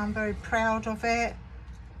pretty. I'm very proud of it.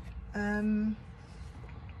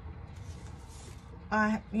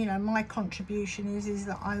 You know, my contribution is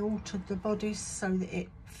that I altered the bodice so that it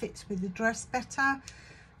fits with the dress better,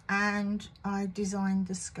 and I designed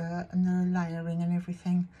the skirt and the layering and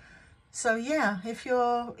everything. So yeah, if you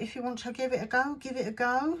want to give it a go, give it a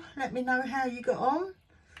go. Let me know how you got on,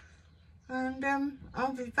 and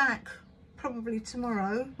I'll be back probably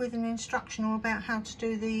tomorrow with an instructional about how to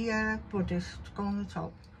do the bodice to go on the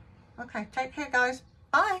top. Okay, take care, guys.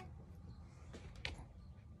 Bye.